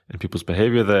in people's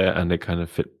behavior there, and it kind of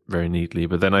fit very neatly.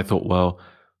 But then I thought, well,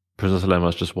 prisoner's dilemma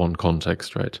is just one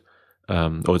context, right?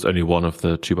 Or it's only one of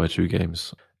the 2x2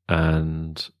 games.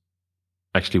 And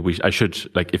actually, I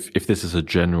should, like, if this is a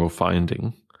general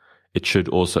finding, it should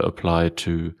also apply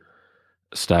to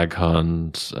stag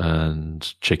hunt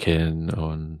and chicken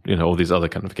and all these other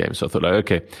kind of games. So I thought, like,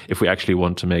 okay, if we actually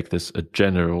want to make this a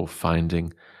general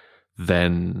finding,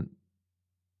 then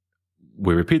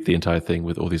we repeat the entire thing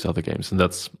with all these other games. And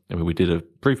we did a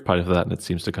brief pilot of that, and it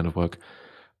seems to kind of work.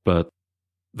 But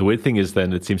the weird thing is,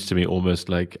 then it seems to me almost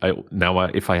like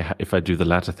if I do the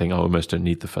latter thing, I almost don't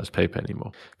need the first paper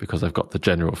anymore because I've got the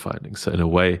general findings. So in a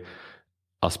way,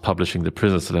 us publishing the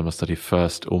prisoner's dilemma study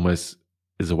first almost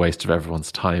is a waste of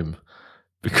everyone's time,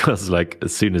 because like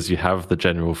as soon as you have the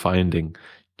general finding,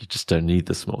 you just don't need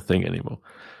the small thing anymore.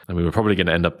 And we were probably going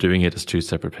to end up doing it as 2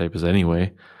 separate papers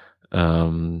anyway,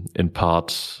 in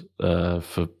part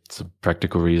for some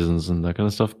practical reasons and that kind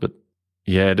of stuff. But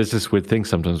yeah, it is this weird thing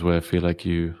sometimes where I feel like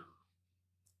the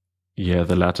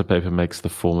latter paper makes the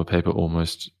former paper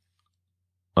almost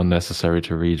unnecessary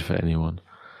to read for anyone.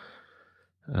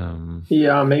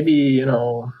 Maybe,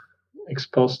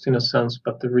 exposed in a sense,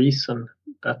 but the reason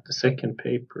that the second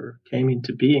paper came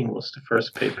into being was the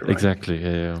first paper, right? Exactly,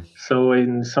 yeah. So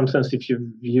in some sense, if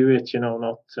you view it,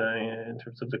 not in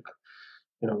terms of the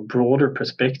broader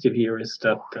perspective here, is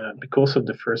that because of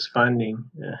the first finding,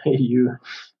 you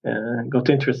got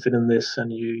interested in this,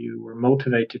 and you were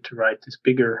motivated to write this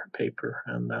bigger paper,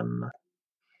 and then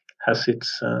has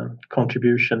its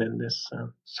contribution in this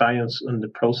science and the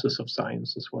process of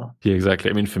science as well. Yeah,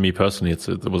 exactly. I mean, for me personally, it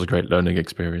was a great learning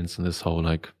experience, and this whole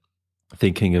like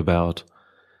thinking about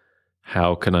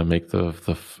how can I make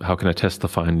how can I test the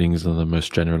findings in the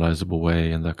most generalizable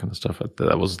way and that kind of stuff.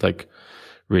 That was like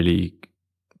really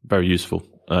very useful,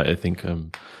 I think,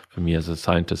 for me as a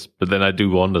scientist. But then I do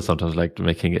wonder sometimes, like,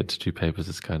 making it 2 papers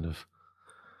is kind of,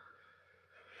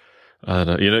 I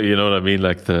don't know, you know what I mean?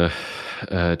 Like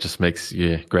it just makes,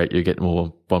 great, you get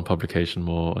more, one publication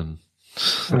more and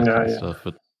stuff.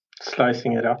 But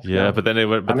slicing it up. Yeah, but then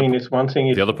it's one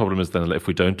thing. The other problem is then, if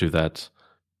we don't do that,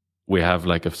 we have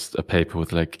like a paper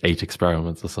with like 8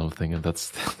 experiments or something, and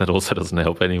that also doesn't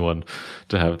help anyone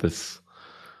to have this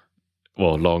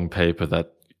long paper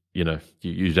that you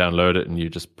download it and you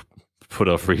just put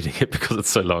off reading it because it's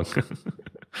so long.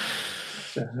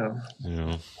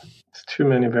 It's too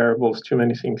many variables, too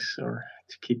many things to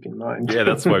keep in mind. Yeah,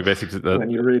 that's why basically when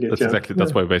you read it.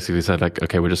 That's why we basically said, like,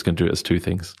 okay, we're just going to do it as 2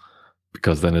 things,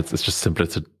 because then it's just simpler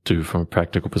to do from a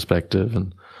practical perspective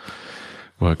and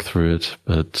work through it.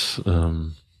 But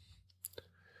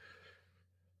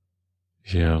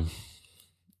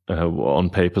on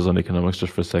papers on economics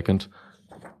just for a second.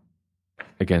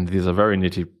 Again, these are very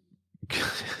nitty.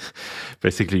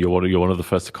 Basically, you're one of the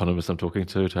first economists I'm talking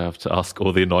to have to ask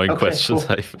all the annoying questions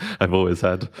cool. I've always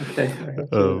had. Okay, I have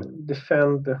to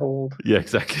defend the whole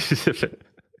exactly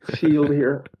field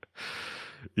here.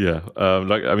 Yeah,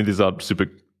 these aren't super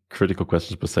critical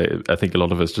questions per se. I think a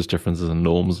lot of it's just differences in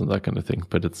norms and that kind of thing,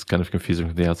 but it's kind of confusing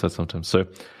from the outside sometimes. So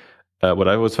what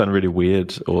I always found really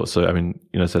weird,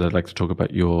 said I'd like to talk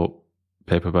about your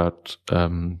paper about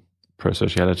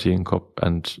prosociality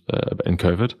and in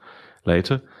COVID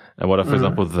later. And what I, for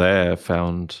example, there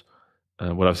found,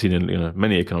 what I've seen in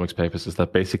many economics papers is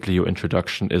that basically your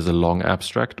introduction is a long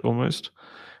abstract almost,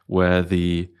 where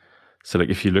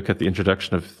if you look at the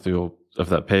introduction of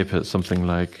that paper, it's something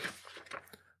like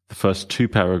the first 2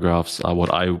 paragraphs are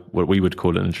what we would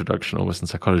call an introduction almost in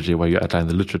psychology, where you outline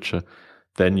the literature.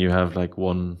 Then you have like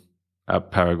 1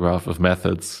 paragraph of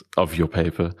methods of your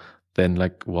paper, then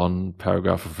like 1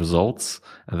 paragraph of results,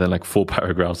 and then like 4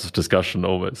 paragraphs of discussion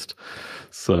almost.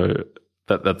 So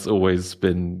that's always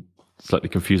been slightly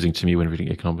confusing to me when reading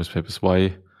economics papers.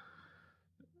 Why?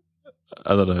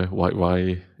 I don't know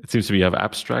why. It seems to me you have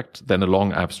abstract, then a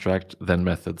long abstract, then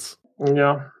methods.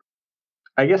 Yeah,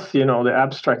 I guess the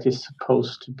abstract is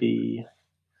supposed to be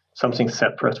something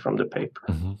separate from the paper.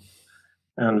 Mm-hmm.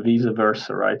 And vice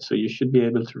versa, right? So you should be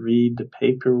able to read the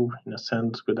paper in a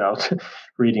sense without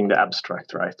reading the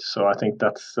abstract, right? So I think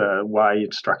that's why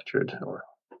it's structured, or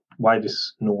why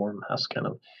this norm has kind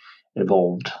of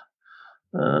evolved,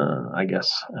 I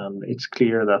guess. And it's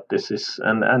clear that this is,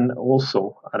 and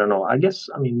also, I don't know, this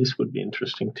would be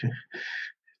interesting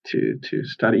to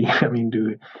study.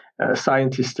 Do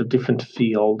scientists of different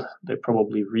field, they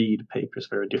probably read papers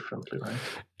very differently, right?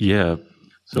 Yeah.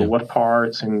 So what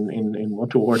parts, in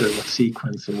what order, what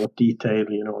sequence, in what detail,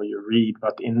 you read.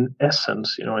 But in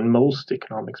essence, in most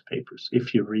economics papers,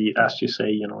 if you read, as you say,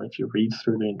 if you read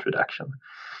through the introduction,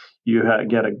 you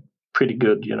get a pretty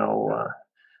good,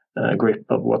 grip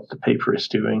of what the paper is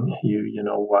doing. You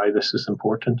know why this is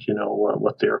important. You know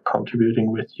what they're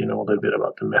contributing with. You know a little bit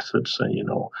about the methods, and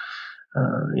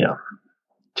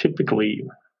typically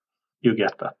you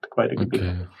get that quite a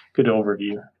good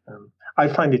overview. I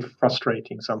find it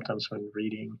frustrating sometimes when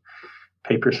reading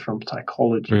papers from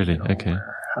psychology. Really? Okay.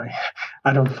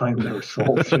 I don't find the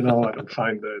results. I don't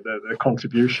find the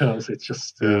contributions. It's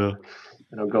just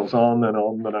goes on,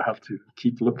 and I have to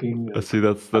keep looking. I see.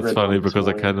 That's funny because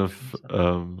I kind of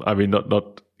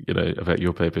not about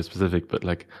your paper specific, but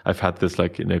like I've had this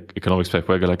economics paper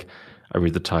where I go I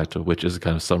read the title, which is a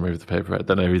kind of summary of the paper, right?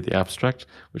 Then I read the abstract,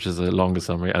 which is a longer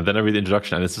summary, and then I read the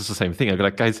introduction, and it's just the same thing. I go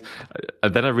guys,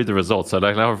 and then I read the results. So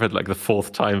now I've read the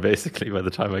 4th time basically by the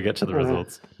time I get to the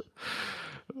results.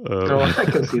 I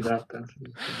can see that.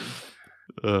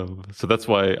 So that's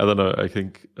why, I don't know, I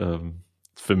think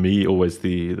for me always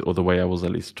the way I was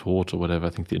at least taught or whatever, I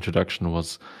think the introduction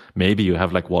was maybe you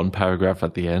have 1 paragraph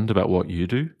at the end about what you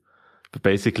do, but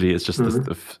basically it's just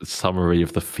the summary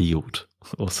of the field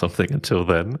or something until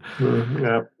then.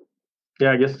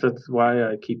 Yeah, I guess that's why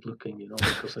I keep looking,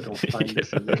 because I don't find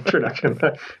this in the introduction.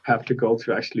 I have to go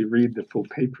to actually read the full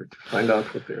paper to find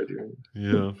out what they're doing.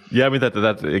 Yeah.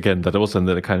 That again, that also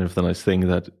the kind of the nice thing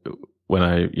that when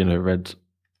I read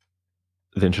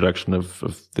the introduction of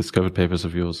this COVID paper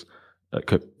of yours,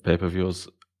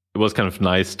 it was kind of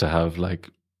nice to have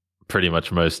pretty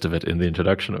much most of it in the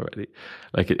introduction already.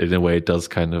 In a way, it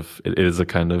is a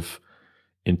kind of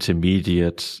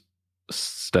intermediate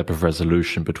step of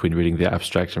resolution between reading the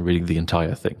abstract and reading the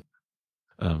entire thing.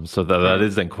 So that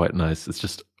is then quite nice. It's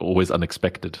just always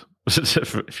unexpected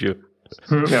if you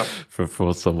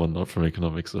for someone not from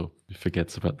economics or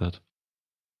forgets about that.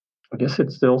 I guess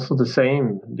it's also the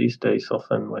same these days.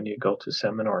 Often when you go to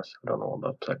seminars, I don't know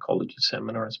about psychology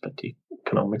seminars, but the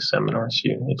economics seminars,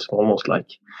 it's almost like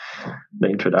the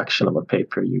introduction of a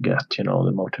paper. You get,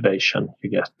 the motivation, you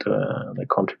get the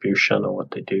contribution of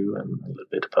what they do, and a little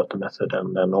bit about the method,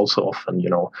 and then also often,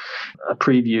 a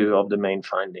preview of the main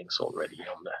findings already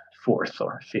on the 4th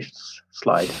or 5th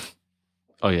slide.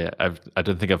 Oh yeah, I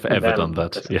don't think I've ever done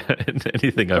that. In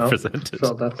anything I've presented.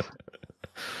 So that's.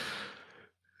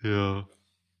 Yeah.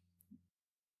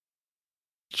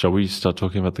 Shall we start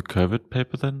talking about the COVID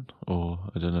paper then? Or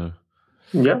I don't know.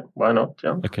 Yeah, why not?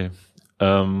 Yeah. Okay.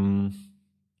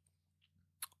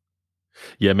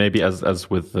 Maybe as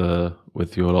with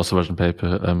your loss aversion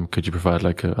paper, could you provide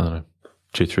I don't know,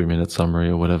 2-3 minute summary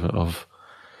or whatever of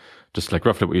just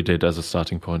roughly what you did as a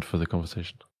starting point for the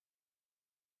conversation?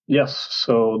 Yes.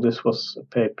 So this was a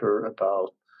paper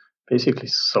about basically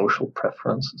social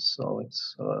preferences. So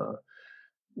it's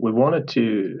we wanted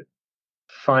to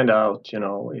find out,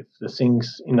 if the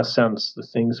things, in a sense, the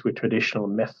things we traditional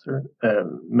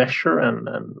measure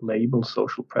and label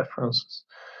social preferences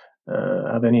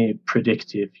have any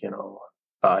predictive,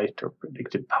 bite or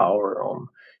predictive power on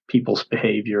people's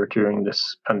behavior during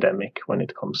this pandemic when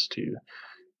it comes to,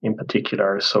 in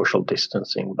particular, social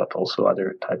distancing, but also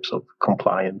other types of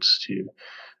compliance to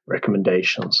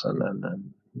recommendations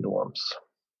and norms.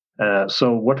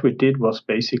 So what we did was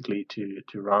basically to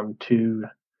run two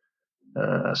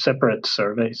separate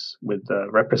surveys with a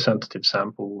representative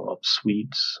sample of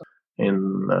Swedes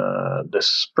in the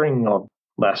spring of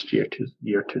last year,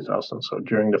 year 2000, so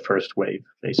during the first wave,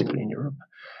 basically in Europe.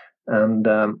 And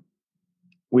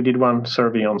we did one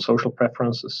survey on social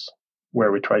preferences,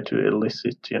 where we tried to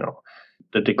elicit,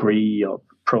 the degree of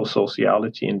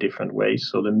prosociality in different ways.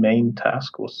 So the main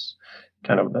task was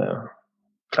kind of a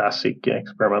classic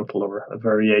experimental, or a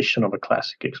variation of a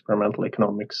classic experimental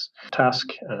economics task,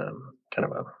 kind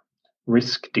of a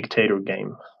risk dictator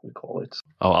game, we call it.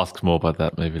 I'll ask more about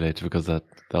that maybe later, because that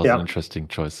was an interesting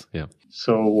choice. Yeah.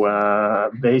 So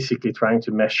basically trying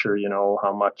to measure,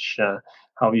 how much,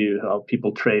 how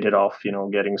people traded off,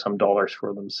 getting some dollars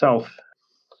for themselves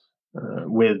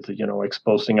with,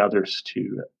 exposing others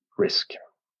to risk.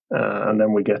 And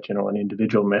then we get, an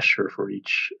individual measure for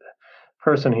each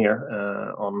person here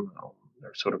on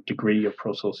their sort of degree of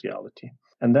prosociality.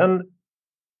 And then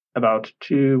about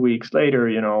 2 weeks later,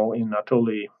 in a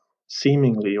totally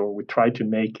seemingly, or we try to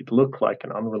make it look like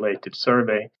an unrelated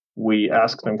survey, we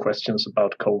ask them questions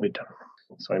about COVID.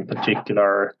 So in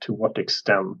particular, to what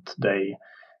extent they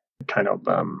kind of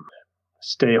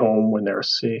stay home when they're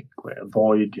sick,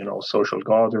 avoid, social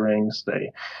gatherings.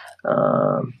 They,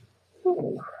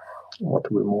 what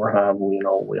do we more have? We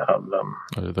have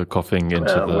the coughing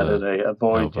into the whether they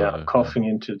avoid elbow, coughing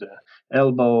into the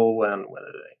elbow, and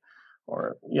whether they,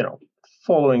 or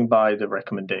following by the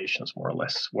recommendations more or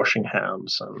less, washing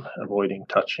hands and avoiding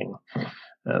touching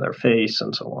their face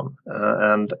and so on.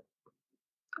 And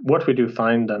what we do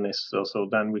find then is also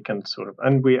then we can sort of,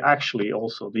 and we actually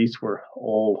also, these were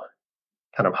all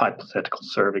kind of hypothetical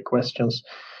survey questions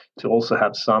to also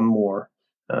have some more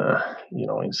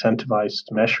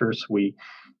incentivized measures. We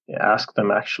ask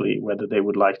them actually whether they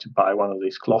would like to buy one of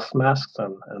these cloth masks,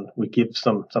 and we give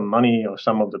some money, or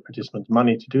some of the participants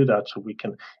money to do that, so we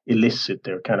can elicit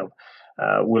their kind of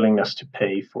willingness to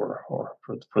pay for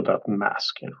that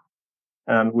mask.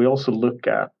 And we also look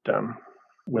at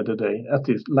whether they, at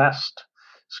the last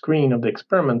screen of the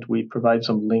experiment, we provide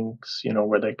some links,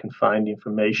 where they can find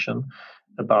information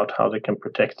about how they can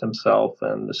protect themselves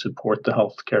and support the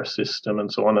healthcare system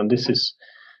and so on. And this is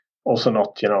also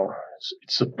not,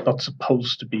 it's not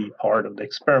supposed to be part of the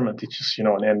experiment. It's just,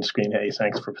 an end screen. Hey,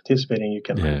 thanks for participating. You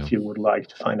can, if you would like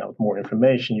to find out more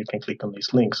information, you can click on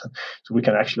these links. And so we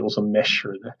can actually also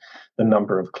measure the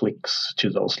number of clicks to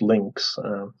those links.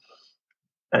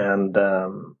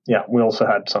 We also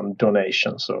had some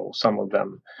donations. So some of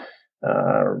them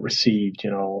received,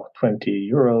 20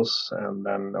 euros and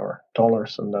then, or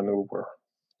dollars, and then we were,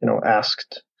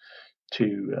 asked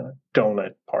to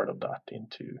donate part of that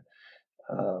into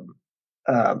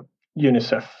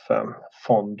UNICEF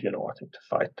fund, I think, to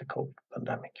fight the COVID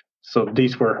pandemic. So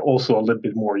these were also a little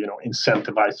bit more,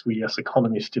 incentivized. We as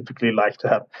economists typically like to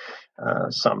have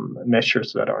some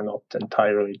measures that are not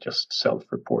entirely just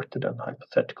self-reported and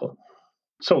hypothetical.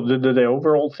 So the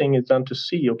overall thing is then to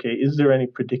see, okay, is there any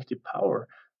predictive power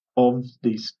of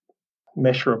these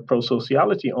measure of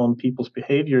prosociality on people's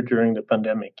behavior during the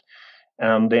pandemic?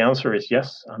 And the answer is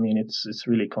yes. I mean, it's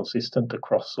really consistent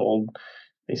across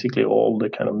basically all the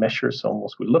kind of measures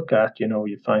almost we look at.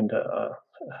 You find a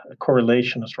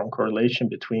correlation, a strong correlation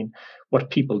between what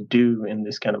people do in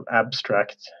this kind of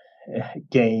abstract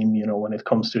game, when it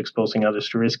comes to exposing others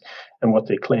to risk, and what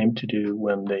they claim to do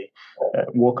when they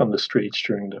walk on the streets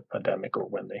during the pandemic, or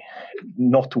when they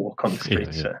not walk on the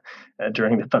streets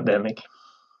during the pandemic.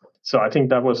 So I think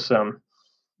that was kind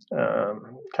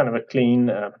of a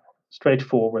clean,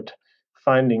 straightforward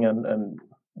finding, and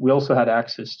we also had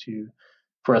access to,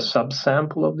 for a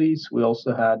subsample of these, we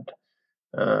also had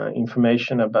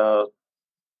information about,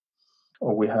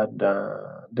 or we had,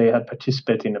 they had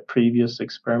participated in a previous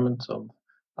experiment of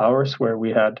ours where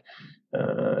we had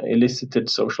elicited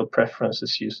social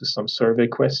preferences using some survey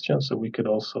questions. So we could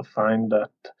also find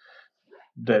that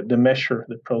the measure,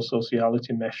 the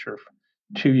prosociality measure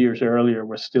 2 years earlier,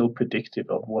 was still predictive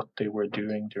of what they were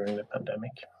doing during the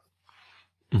pandemic.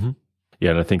 Mm-hmm.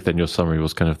 Yeah, and I think then your summary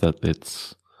was kind of that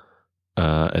it's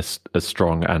a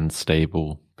strong and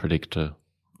stable predictor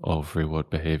of reward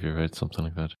behavior, right? Something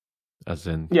like that. As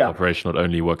in, cooperation not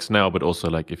only works now, but also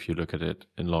like if you look at it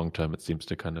in long term, it seems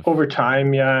to kind of over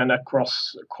time, and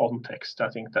across context. I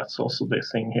think that's also the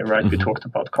thing here, right? We talked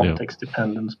about context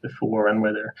dependence before, and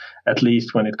whether, at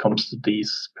least when it comes to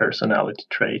these personality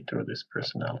trait or this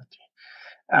personality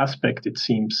aspect, it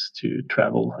seems to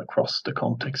travel across the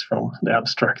context from the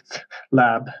abstract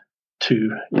lab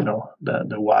to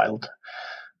the wild,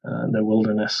 the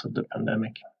wilderness of the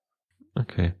pandemic.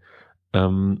 Okay.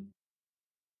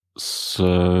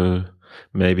 So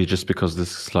maybe just because this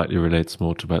slightly relates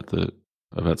more to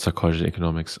about psychology and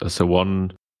economics. So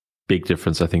one big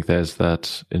difference I think there is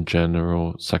that in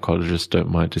general, psychologists don't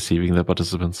mind deceiving their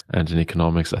participants, and in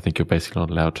economics, I think you're basically not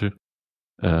allowed to,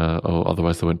 or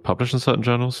otherwise they won't publish in certain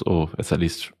journals, or it's at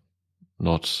least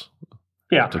not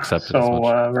accepted as much.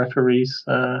 So referees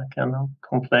can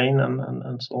complain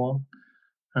and so on.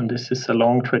 And this is a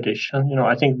long tradition.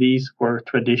 I think these were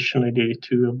traditionally the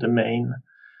two of the main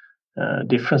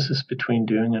differences between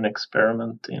doing an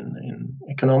experiment in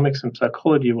economics and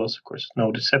psychology was, of course,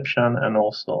 no deception and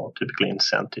also typically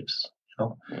incentives,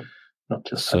 not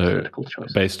just hypothetical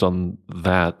choice. Based on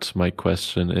that, my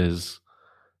question is,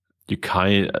 you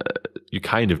kind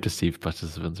of deceived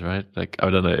participants, right? Like, I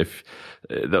don't know if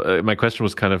my question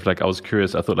was kind of like, I was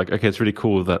curious. I thought like, okay, it's really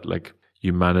cool that like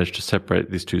you managed to separate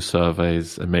these two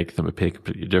surveys and make them appear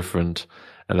completely different,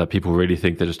 and that people really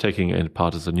think they're just taking it in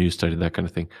part as a news study, that kind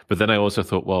of thing. But then I also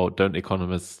thought, well, don't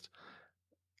economists,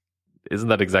 isn't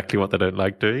that exactly what they don't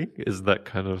like doing? Isn't that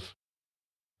kind of,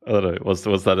 I don't know, was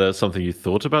that something you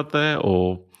thought about there?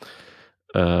 Or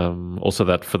also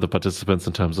that for the participants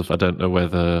in terms of, I don't know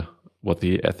what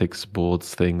the ethics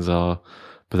board's things are,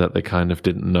 but that they kind of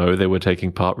didn't know they were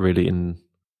taking part really in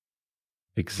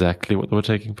exactly what they were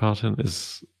taking part in.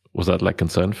 Was that like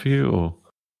concern for you, or?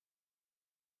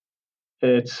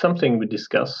 It's something we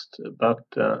discussed, but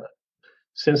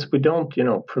since we don't,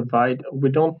 we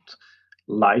don't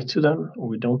lie to them,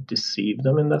 we don't deceive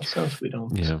them in that sense. We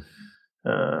don't. Yeah.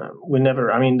 We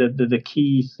never. I mean, the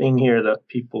key thing here that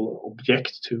people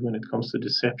object to when it comes to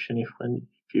deception, if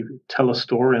you tell a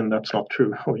story and that's not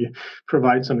true, or you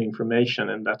provide some information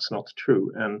and that's not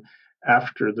true, and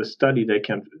after the study,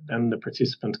 then the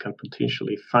participant can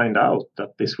potentially find out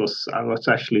that I was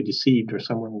actually deceived or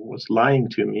someone was lying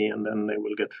to me, and then they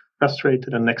will get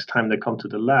frustrated. And next time they come to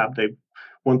the lab, they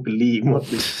won't believe what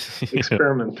the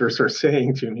experimenters are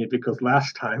saying to me because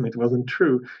last time it wasn't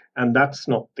true. And that's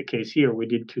not the case here. We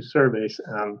did 2 surveys,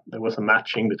 and there was a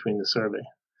matching between the surveys,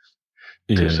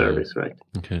 right?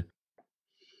 Okay.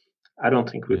 I don't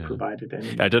think we provided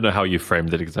any. I don't know how you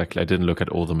framed it exactly. I didn't look at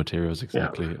all the materials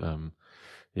exactly.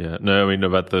 No, I mean,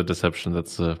 about the deception,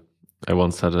 that's I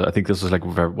once had I think this was like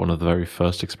one of the very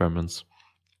first experiments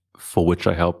for which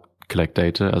I helped collect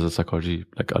data as a psychology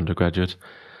like undergraduate.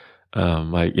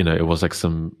 It was like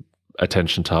some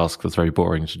attention task that's very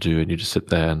boring to do, and you just sit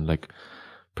there and like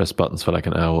press buttons for like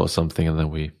an hour or something, and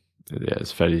then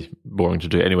it's fairly boring to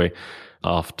do. Anyway,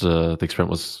 after the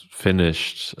experiment was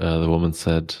finished, the woman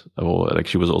said, like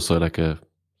she was also like a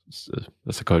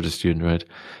psychology student, right,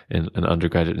 in an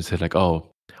undergraduate, and said like,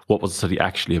 oh, what was the study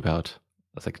actually about?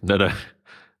 I was like, no,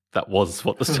 that was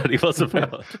what the study was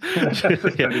about.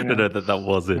 That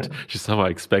was it. She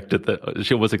somehow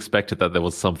she almost expected that there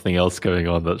was something else going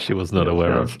on that she was not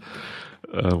aware of,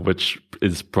 which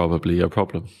is probably a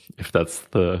problem. If that's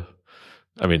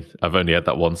I mean, I've only had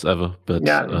that once ever, but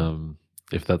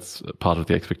if that's part of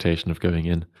the expectation of going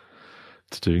in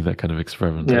to doing that kind of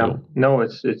experiment. No,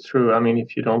 it's true. I mean,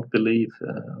 if you don't believe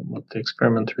what the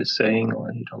experimenter is saying, or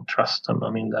you don't trust them, I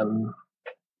mean, then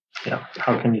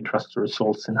how can you trust the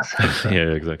results in a sense?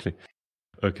 Yeah, exactly.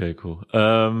 Okay, cool.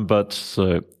 But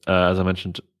so as I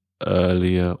mentioned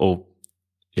earlier,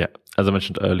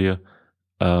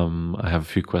 I have a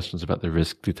few questions about the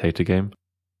risk dictator game.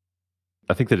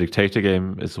 I think the dictator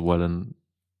game is well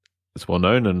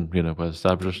known and well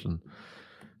established, and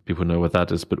people know what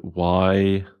that is. But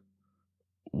why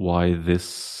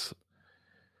this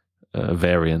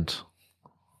variant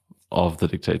of the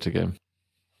dictator game?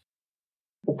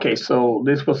 Okay, so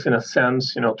this was in a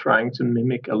sense, trying to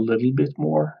mimic a little bit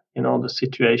more, the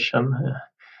situation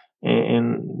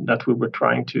in that we were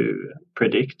trying to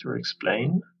predict or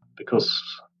explain. Because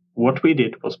what we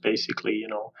did was basically,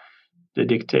 the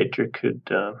dictator could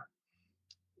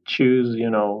choose,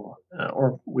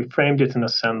 or we framed it in a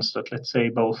sense that, let's say,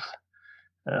 both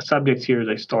subjects here,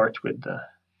 they start with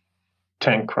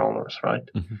 10 kroners, right?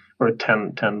 Mm-hmm. Or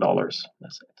 $10,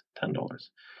 let's say $10.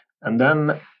 And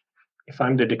then if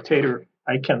I'm the dictator,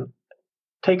 I can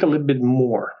take a little bit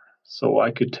more. So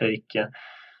I could take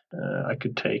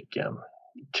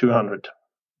 200,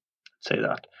 say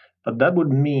that. but that would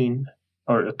mean,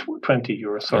 or 20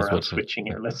 euros. Sorry, I'm switching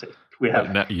here. Let's say we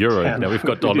have now euro. 10. Now we've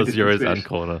got dollars, euros, and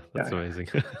krona. That's amazing.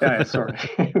 Sorry,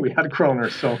 we had kroner.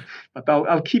 So, but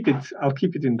I'll keep it. I'll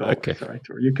keep it in dollars, right?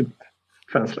 Or you could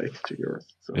translate to euros.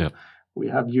 So we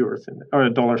have euros or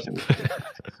dollars in.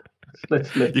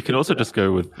 Let's you can also just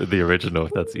go with the original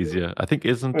if that's easier. I think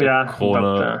isn't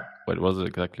krona. What was it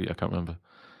exactly? I can't remember.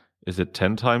 Is it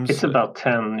 10 times? It's about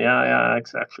 10. Yeah,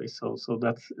 exactly. So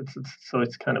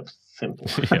it's kind of simple.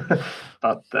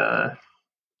 But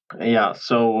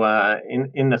so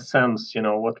in a sense,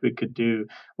 what we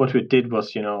did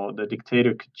was, the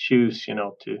dictator could choose,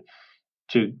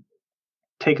 to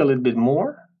take a little bit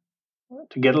more,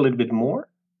 to get a little bit more.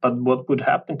 But what would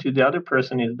happen to the other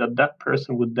person is that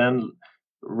person would then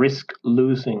risk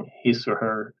losing his or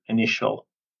her initial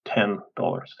 $10.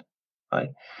 Right?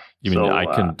 You mean I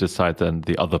can decide then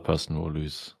the other person will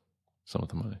lose some of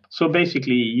the money? So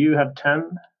basically, you have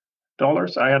 $10,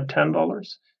 I have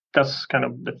 $10. That's kind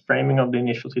of the framing of the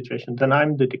initial situation. Then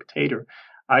I'm the dictator.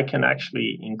 I can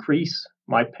actually increase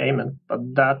my payment,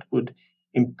 but that would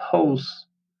impose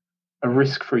a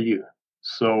risk for you.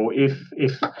 So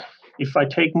if I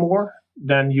take more,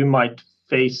 then you might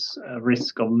face a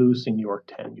risk of losing your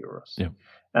 10 euros. Yeah.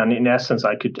 And in essence,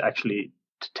 I could actually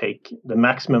take the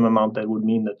maximum amount. That would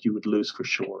mean that you would lose for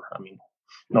sure. I mean,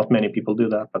 not many people do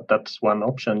that, but that's one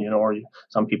option, or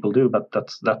some people do, but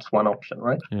that's one option,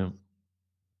 right? Yeah.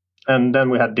 And then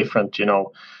we had different,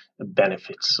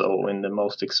 benefits. So in the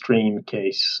most extreme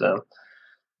case,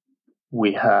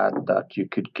 we had that you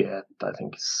could get, I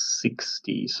think,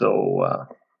 60. So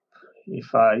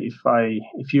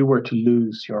if you were to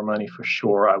lose your money for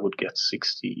sure, I would get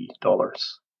 $60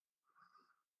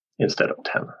 instead of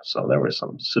 10. So there were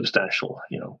some substantial,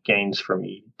 gains for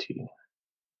me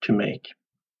to make.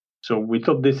 So we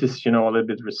thought this is, a little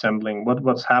bit resembling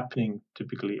what's happening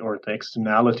typically, or the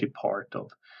externality part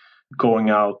of going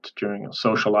out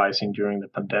socializing during the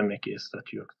pandemic is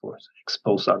that you, of course,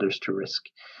 expose others to risk.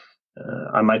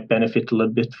 I might benefit a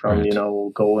little bit from,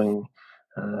 going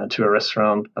to a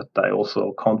restaurant, but I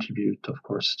also contribute, of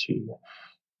course, to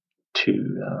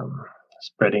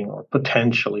spreading, or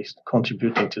potentially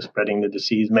contributing to spreading the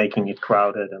disease, making it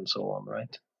crowded and so on,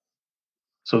 right?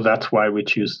 So that's why we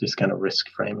choose this kind of risk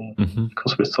framing,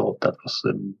 because we thought that was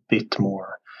a bit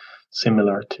more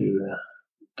similar to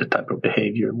the type of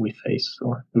behavior we face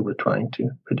or we were trying to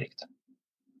predict.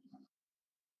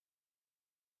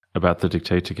 About the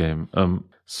dictator game.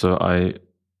 So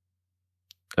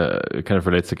it kind of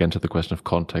relates again to the question of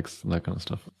context and that kind of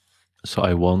stuff. So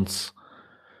I once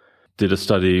did a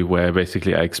study where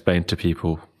basically I explained to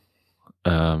people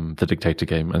the dictator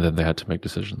game, and then they had to make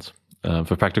decisions.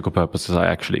 For practical purposes, I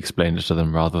actually explained it to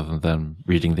them rather than them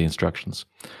reading the instructions.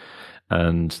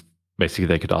 And basically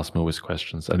they could ask me always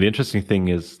questions. And the interesting thing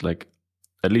is,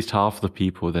 at least half the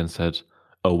people then said,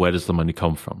 oh, where does the money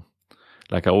come from?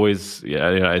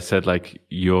 I said,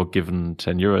 you're given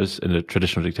 10 euros in a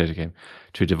traditional dictator game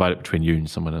to divide it between you and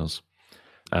someone else.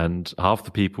 And half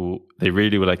the people, they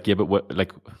really were like, yeah, but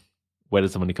where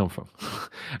does the money come from?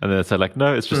 And then I said,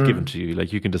 no, it's just given to you.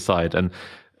 You can decide. And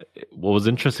what was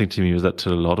interesting to me was that to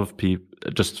a lot of people,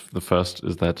 just the first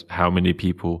is that how many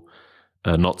people,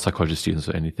 not psychology students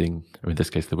or anything, in this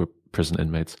case, they were prison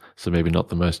inmates, so maybe not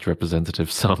the most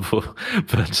representative sample,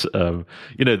 but,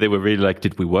 they were really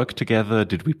did we work together?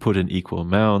 Did we put in equal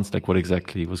amounts? What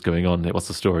exactly was going on? What's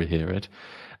the story here, right?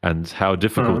 And how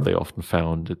difficult they often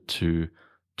found it to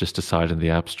just decide in the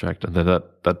abstract. And then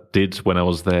that did, when I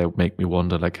was there, make me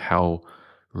wonder, how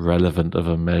relevant of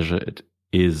a measure it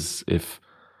is if,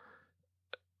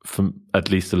 for at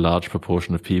least a large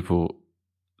proportion of people,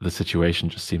 the situation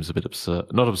just seems a bit absurd.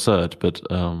 Not absurd, but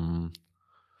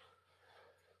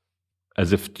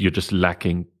as if you're just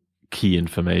lacking key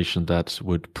information that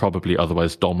would probably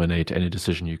otherwise dominate any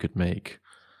decision you could make.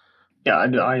 Yeah,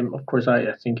 and I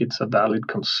think it's a valid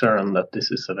concern that this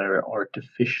is a very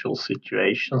artificial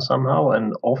situation somehow,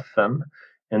 and often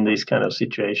in these kind of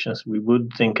situations we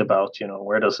would think about,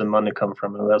 where does the money come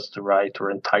from, who has the right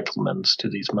or entitlements to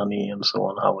this money and so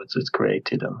on, how it's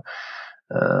created and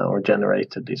or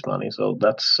generated this money. So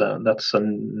that's a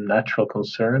natural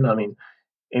concern. I mean,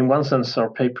 in one sense, our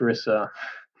paper is a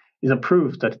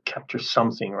proof that it captures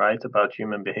something, right, about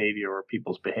human behavior or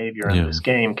people's behavior. And this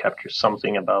game captures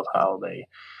something about how they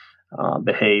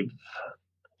behave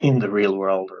in the real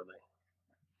world.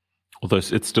 Although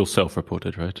it's still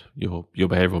self-reported, right? Your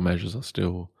behavioral measures are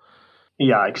still...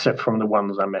 Yeah, except from the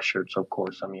ones I measured. So, of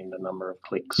course, I mean, the number of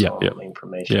clicks on the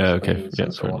information. Yeah, okay. Yeah,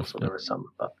 and so on. So there were some,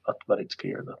 but it's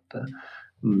clear that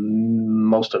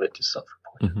most of it is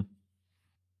self-reported.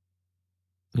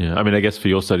 Yeah, I mean, I guess for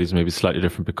your studies, maybe slightly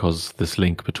different because this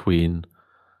link between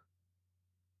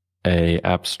a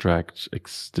abstract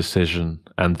decision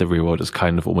and the real world is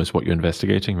kind of almost what you're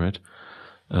investigating, right?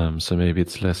 So maybe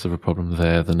it's less of a problem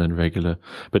there than in regular.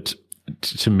 But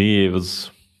to me, it was,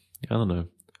 I don't know.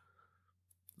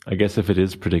 I guess if it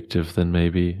is predictive, then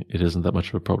maybe it isn't that much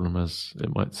of a problem as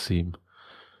it might seem.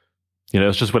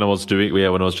 It's just when I was doing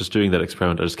that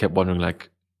experiment, I just kept wondering, like,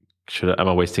 am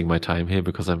I wasting my time here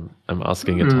because I'm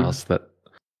asking a task that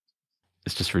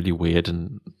is just really weird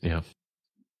and yeah.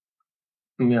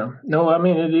 Yeah, no, I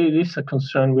mean it is a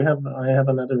concern. I have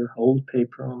another old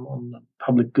paper on the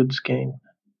public goods game,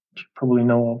 which you probably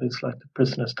know of. It's like the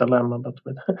prisoner's dilemma, but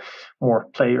with more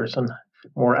players and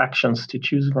more actions to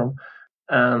choose from.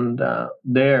 And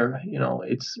there,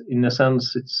 it's in a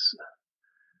sense it's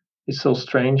so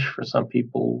strange for some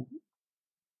people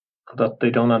that they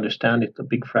don't understand it. A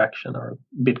big fraction are a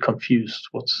bit confused.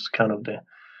 What's kind of the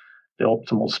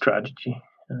optimal strategy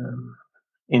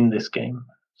in this game?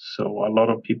 So a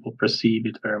lot of people perceive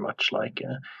it very much like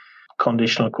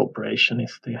conditional cooperation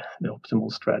is the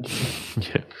optimal strategy.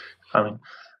 Yeah. I mean,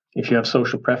 if you have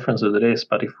social preferences, it is.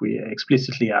 But if we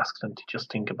explicitly ask them to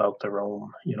just think about their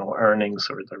own, earnings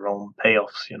or their own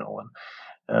payoffs,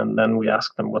 and then we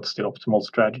ask them what's the optimal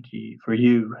strategy for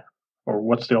you, or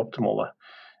what's the optimal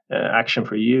action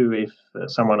for you if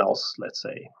someone else, let's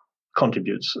say,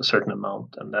 contributes a certain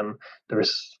amount, and then there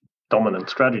is dominant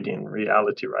strategy in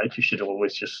reality, right? You should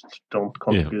always just don't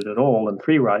contribute at all and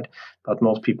free ride. But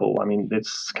most people, I mean,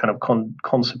 this kind of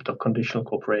concept of conditional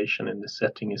cooperation in this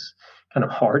setting is kind of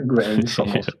hard-grained. So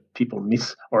most people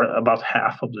or about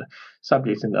half of the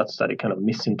subjects in that study kind of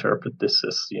misinterpret this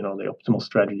as, the optimal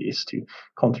strategy is to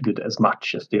contribute as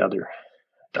much as the other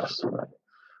does, right?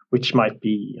 Which might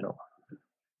be,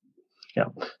 yeah.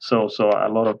 So a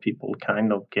lot of people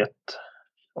kind of get,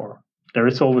 or there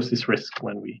is always this risk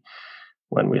when we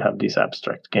have these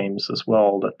abstract games as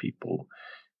well, that people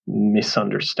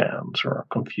misunderstand or are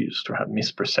confused or have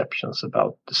misperceptions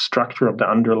about the structure of the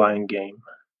underlying game,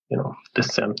 the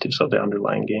incentives of the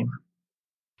underlying game.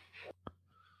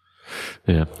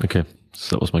 Yeah, okay.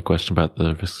 So that was my question about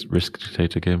the risk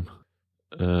dictator game.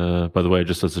 By the way,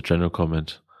 just as a general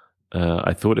comment,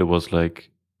 I thought it was like,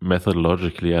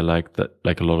 methodologically, I liked that,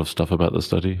 like a lot of stuff about the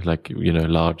study, like,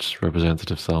 large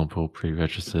representative sample,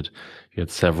 pre-registered. You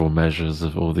had several measures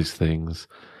of all these things,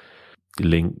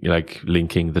 linking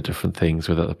the different things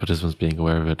without the participants being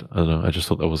aware of it. I don't know. I just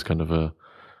thought that was kind of I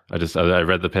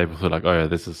read the paper, thought like, oh yeah,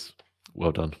 this is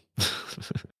well done.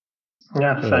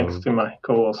 Yeah, thanks to my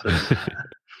co-authors.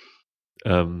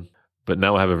 But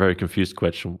now I have a very confused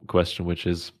question, which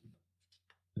is,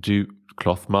 do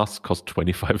cloth masks cost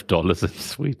 $25 in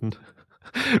Sweden?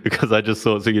 Because I just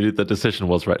thought, so the decision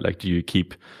was, right, like, do you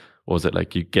keep, or was it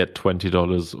like you get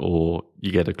 $20 or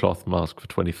you get a cloth mask for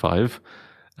 $25?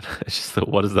 I just thought,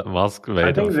 what is that mask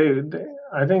made of?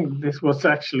 I think this was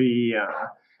actually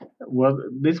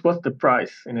this was the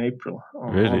price in April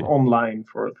online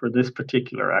for this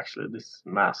particular, actually, this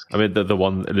mask. I mean, the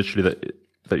one literally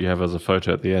that you have as a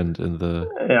photo at the end in the.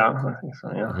 Yeah, I think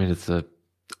so. Yeah. I mean, it's a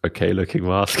okay looking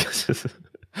mask.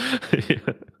 Yeah.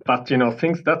 But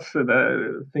things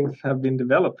have been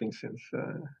developing since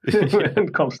when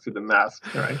it comes to the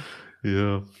masks, right?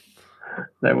 Yeah.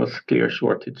 There was clear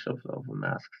shortage of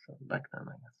masks back then,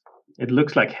 I guess. It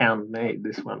looks like handmade,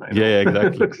 this one. Yeah,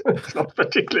 exactly. It's not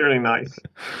particularly nice.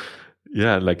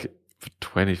 Yeah, like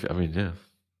 20. I mean, yeah.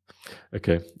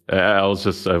 Okay. I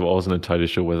wasn't entirely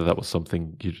sure whether that was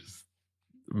something you just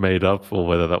made up or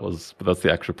whether that's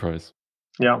the actual price.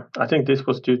 Yeah, I think this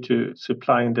was due to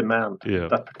supply and demand at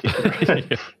that particular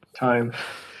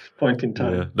point in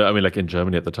time. Yeah. No, I mean, like in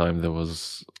Germany at the time,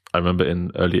 I remember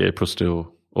in early April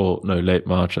still, or no, late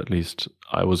March at least,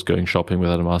 I was going shopping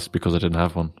without a mask because I didn't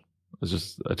have one. I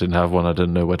didn't have one. I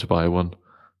didn't know where to buy one.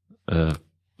 It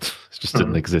just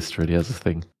didn't exist really as a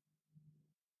thing.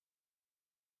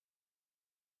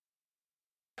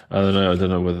 I don't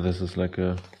know whether this is like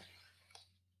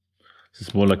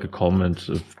it's more like a comment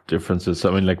of differences. So,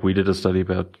 I mean, like we did a study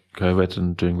about COVID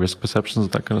and doing risk perceptions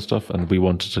and that kind of stuff, and we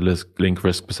wanted to link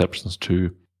risk perceptions to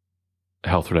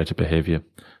health-related behavior,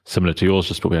 similar to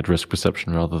yours, but we had risk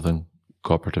perception rather than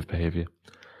cooperative behavior.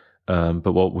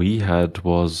 But what we had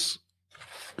was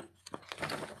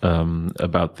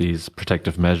about these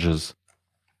protective measures.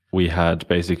 We had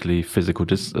basically physical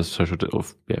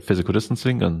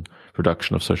distancing and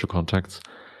reduction of social contacts,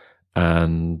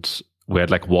 and we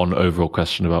had like one overall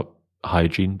question about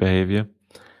hygiene behavior.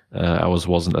 Ours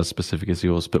wasn't as specific as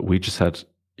yours, but we just had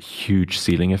huge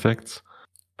ceiling effects.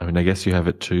 I mean, I guess you have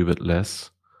it too, but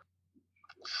less.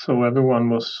 So everyone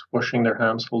was washing their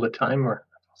hands all the time, or?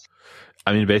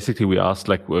 I mean, basically, we asked,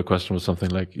 like, a question was something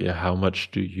like, yeah, how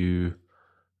much do you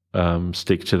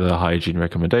stick to the hygiene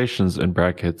recommendations, in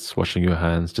brackets, washing your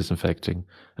hands, disinfecting,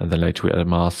 and then later we added a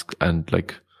mask, and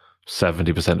like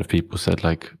 70% of people said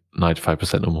like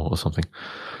 95% or more or something.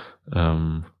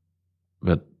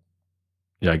 But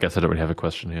yeah, I guess I don't really have a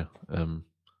question here.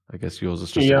 I guess yours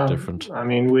is just a bit different. I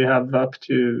mean, we have up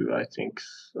to, I think,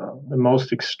 the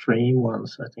most extreme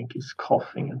ones, I think, is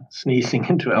coughing and sneezing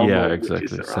into elbow. Yeah, exactly.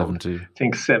 Which is around, 70. I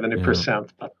think 70%, yeah.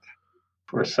 But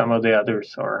for some of the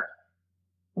others are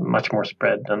much more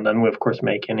spread. And then we, of course,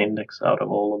 make an index out of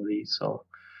all of these. So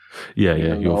yeah,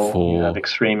 you're for... You have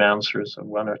extreme answers of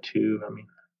 1 or 2, I mean.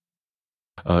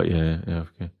 Oh, yeah,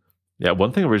 okay. Yeah,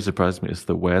 one thing that really surprised me is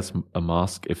the wears a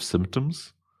mask if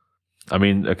symptoms. I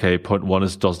mean, okay, point 1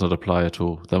 is does not apply at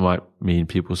all. That might mean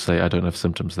people say, I don't have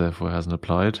symptoms, therefore it hasn't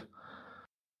applied.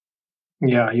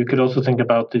 Yeah, you could also think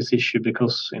about this issue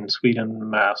because in Sweden,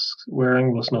 mask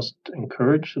wearing was not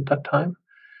encouraged at that time.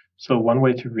 So one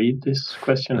way to read this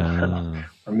question or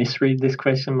misread this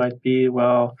question might be,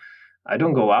 well, I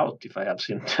don't go out if I have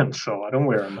symptoms, so I don't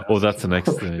wear a mask. Oh, that's the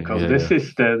next thing. Because this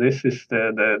is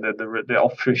the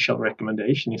official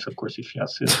recommendation is, of course, if you have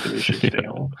symptoms, you should stay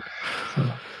home.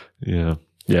 So. Yeah.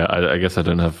 I guess I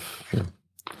don't have. Yeah.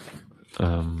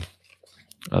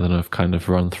 I don't know. I've kind of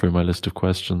run through my list of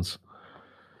questions.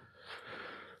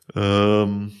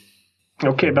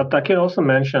 Okay, but I can also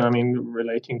mention, I mean,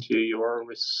 relating to your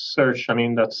research, I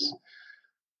mean,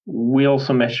 we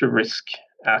also measure risk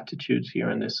attitudes here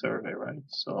in this survey, right?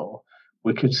 So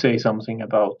we could say something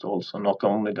about also not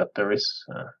only that there is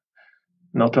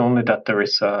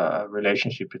a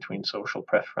relationship between social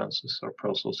preferences or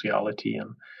prosociality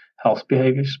and health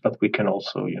behaviors, but we can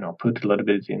also, put a little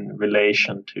bit in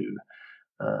relation to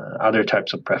other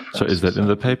types of preferences. So is that in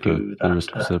the paper, the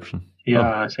risk perception?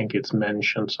 I think it's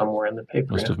mentioned somewhere in the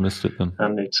paper. Must have missed it then.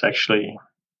 And it's actually,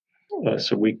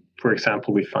 for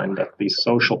example, we find that these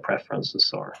social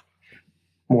preferences are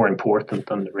more important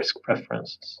than the risk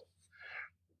preferences.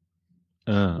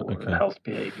 Okay. Health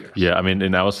behaviors. Yeah, I mean,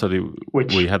 in our study,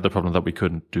 we had the problem that we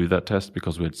couldn't do that test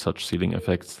because we had such ceiling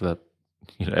effects that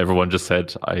everyone just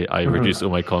said, I reduced all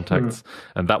my contacts.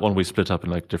 And that one we split up in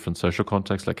like different social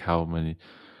contexts, like how many,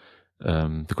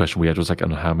 the question we had was like, I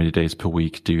don't know, how many days per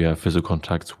week do you have physical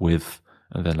contacts with,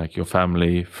 and then like your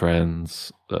family,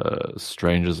 friends,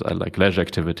 strangers, like leisure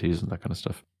activities and that kind of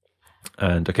stuff.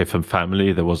 And okay, from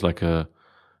family, there was like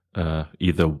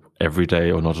either every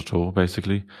day or not at all,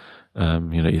 basically.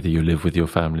 Either you live with your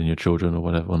family and your children or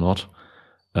whatever or not.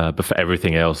 But for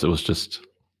everything else, it was just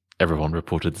everyone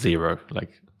reported 0.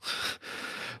 Like,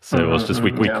 so it was just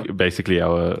we basically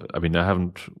I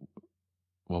haven't.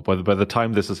 Well, by the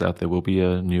time this is out, there will be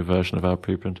a new version of our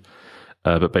preprint.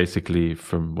 But basically,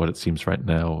 from what it seems right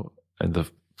now, and the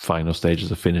final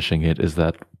stages of finishing it, is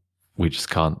that we just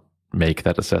can't make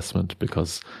that assessment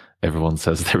because everyone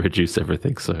says they reduce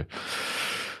everything. So.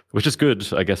 Which is good,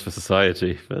 I guess, for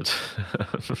society, but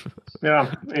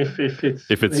if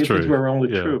it's true, it were only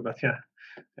true, but yeah.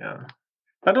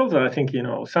 But also, I think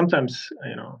sometimes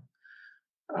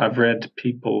I've read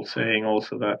people saying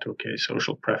also that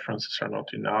social preferences are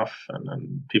not enough,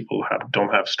 and people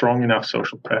don't have strong enough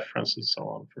social preferences and so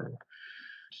on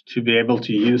to be able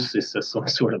to use this as some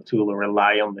sort of tool or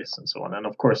rely on this and so on. And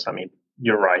of course, I mean,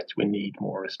 you're right, we need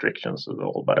more restrictions at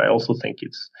all, but I also think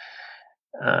it's.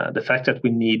 The fact that we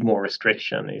need more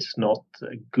restriction is not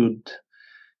good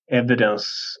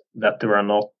evidence that there are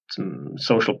not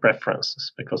social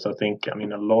preferences, because I think, a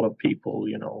lot of people,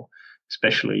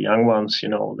 especially young ones,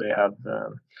 they have,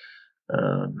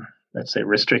 let's say,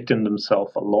 restricting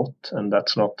themselves a lot, and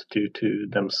that's not due to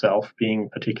themselves being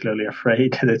particularly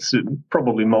afraid. It's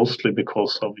probably mostly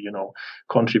because of,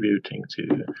 contributing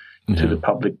to the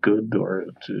public good or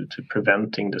to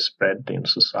preventing the spread in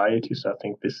society. So I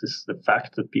think this is the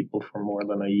fact that people for more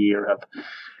than a year have,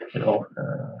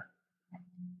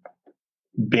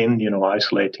 been,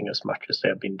 isolating as much as they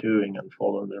have been doing and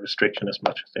following the restriction as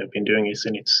much as they have been doing is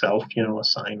in itself, a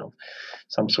sign of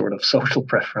some sort of social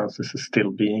preference. This is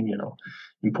still being,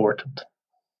 important.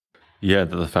 Yeah,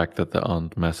 the fact that there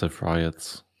aren't massive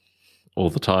riots all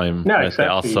the time. Yeah, exactly.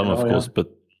 There are some, of course, but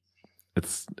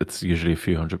it's usually a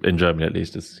few hundred. In Germany, at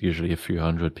least, it's usually a few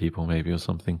hundred people, maybe, or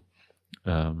something.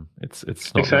 It's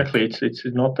not exactly. It's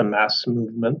not a mass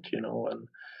movement,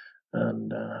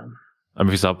 and. For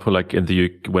example, like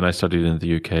when I studied in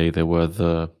the UK, there were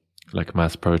the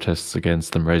mass protests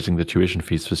against them raising the tuition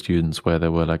fees for students, where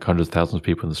there were like hundreds of thousands of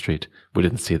people in the street. We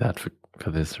didn't see that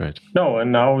for this, right? No,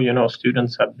 and now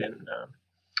students have been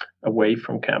away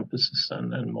from campuses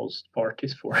and most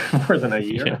parties for more than a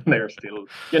year, and they're still,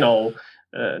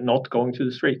 not going to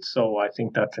the streets. So I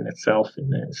think that in itself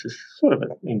is sort of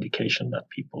an indication that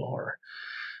people are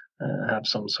have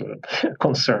some sort of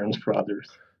concerns for others.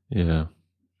 Yeah.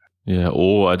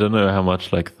 Or I don't know how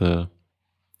much like the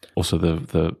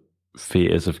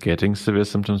fears of getting severe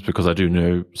symptoms, because I do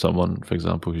know someone, for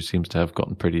example, who seems to have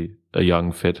gotten a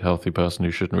young, fit, healthy person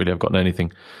who shouldn't really have gotten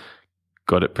anything,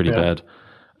 got it pretty bad.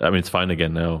 I mean, it's fine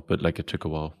again now, but like it took a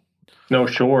while. No,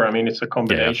 sure. I mean, it's a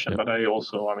combination, but I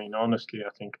also, I mean, honestly, I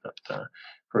think that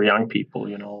for young people,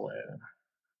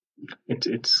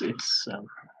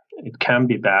 it can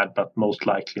be bad, but most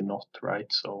likely not,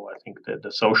 right? So I think that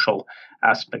the social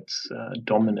aspects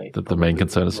dominate. The main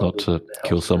concern is not to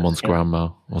kill someone's grandma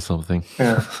or something.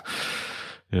 Yeah.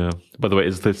 Yeah. By the way,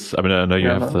 is this? I mean, I know you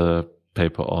have the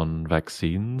paper on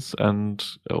vaccines and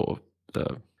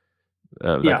that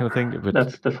kind of thing. But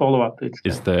that's the follow-up.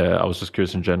 I was just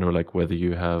curious in general, like whether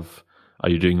are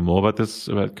you doing more about this,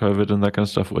 about COVID and that kind of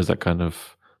stuff, or is that kind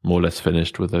of more or less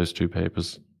finished with those two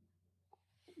papers?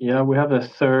 Yeah, we have a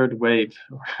third wave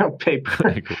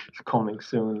paper coming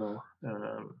soon.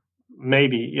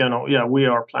 Maybe, we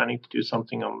are planning to do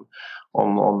something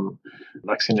on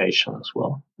vaccination as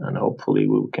well. And hopefully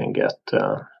we can get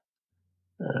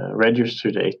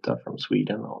registered data from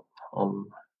Sweden on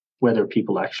whether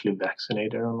people actually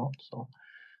vaccinated or not. So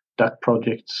that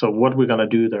project. So what we're going to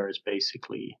do there is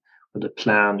basically, the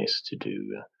plan is to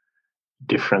do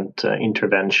different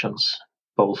interventions,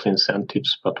 both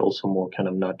incentives, but also more kind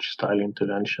of nudge style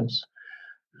interventions.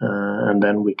 And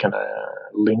then we can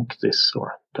link this,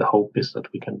 or the hope is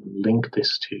that we can link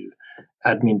this to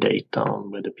admin data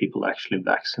on whether people actually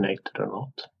vaccinated or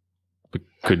not. But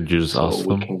couldn't you just ask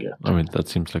them? I mean, that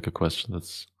seems like a question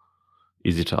that's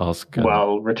easy to ask.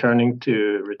 Well, returning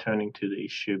to the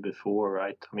issue before,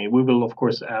 right? I mean, we will of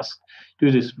course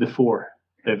do this before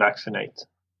they vaccinate.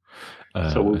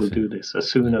 So we will do this as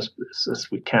soon as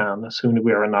we can. As soon as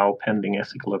we are now pending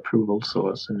ethical approval. So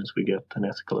as soon as we get an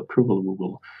ethical approval, we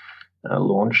will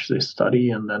launch this study,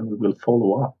 and then we will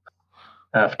follow up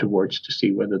afterwards to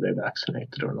see whether they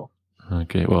vaccinated or not.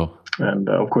 Okay, well. And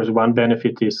of course, one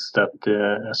benefit is that,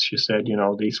 as you said,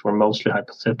 these were mostly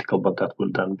hypothetical, but that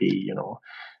will then be,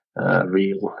 a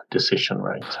real decision,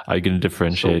 right? Are you going to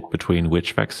differentiate between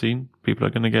which vaccine people are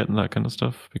going to get and that kind of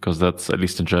stuff? Because that's, at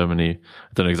least in Germany,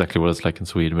 I don't know exactly what it's like in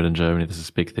Sweden, but in Germany, there's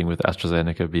this big thing with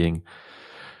AstraZeneca being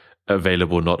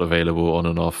available, not available, on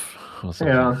and off or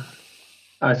something. Yeah,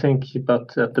 I think,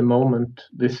 but at the moment,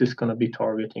 this is going to be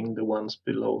targeting the ones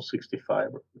below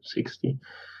 65 or 60.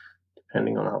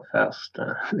 Depending on how fast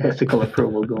the ethical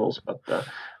approval goes. But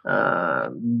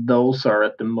those are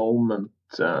at the moment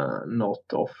not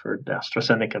offered the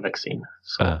AstraZeneca vaccine.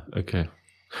 So okay.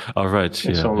 All right.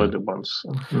 It's only the ones.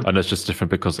 And it's just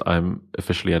different because I'm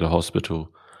officially at a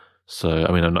hospital. So,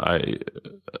 I mean,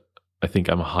 I think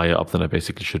I'm higher up than I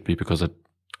basically should be because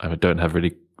I don't have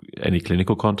really any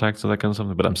clinical contacts or that kind of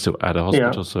something, but I'm still at a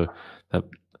hospital. Yeah.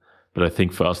 But I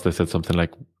think for us, they said something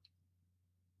like,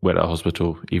 we're at a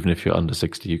hospital, even if you're under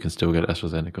 60, you can still get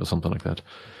AstraZeneca or something like that.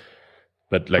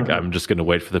 But I'm just going to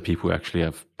wait for the people who actually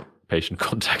have patient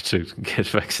contact to get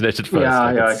vaccinated first.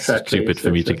 Yeah, it's exactly. Stupid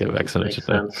for me to get vaccinated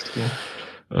now.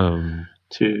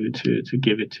 To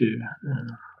give it to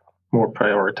more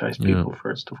prioritized people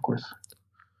first, of course.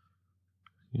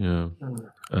 Yeah,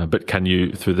 but can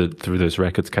you through those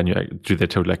records? Do they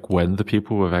tell like when the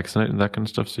people were vaccinated and that kind of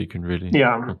stuff, so you can really?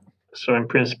 Yeah. So in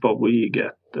principle, we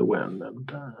get the when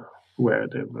and where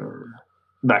they were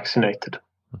vaccinated.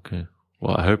 Okay.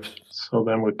 Well, I hope. So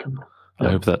then we can. I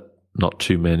hope that not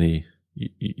too many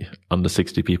under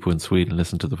 60 people in Sweden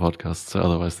listen to the podcast. So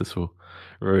otherwise, this will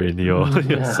ruin your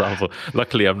sample.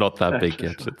 Luckily, I'm not that big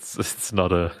yet. It's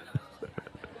not a.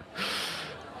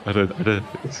 I don't.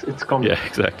 It's coming. Yeah,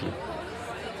 exactly.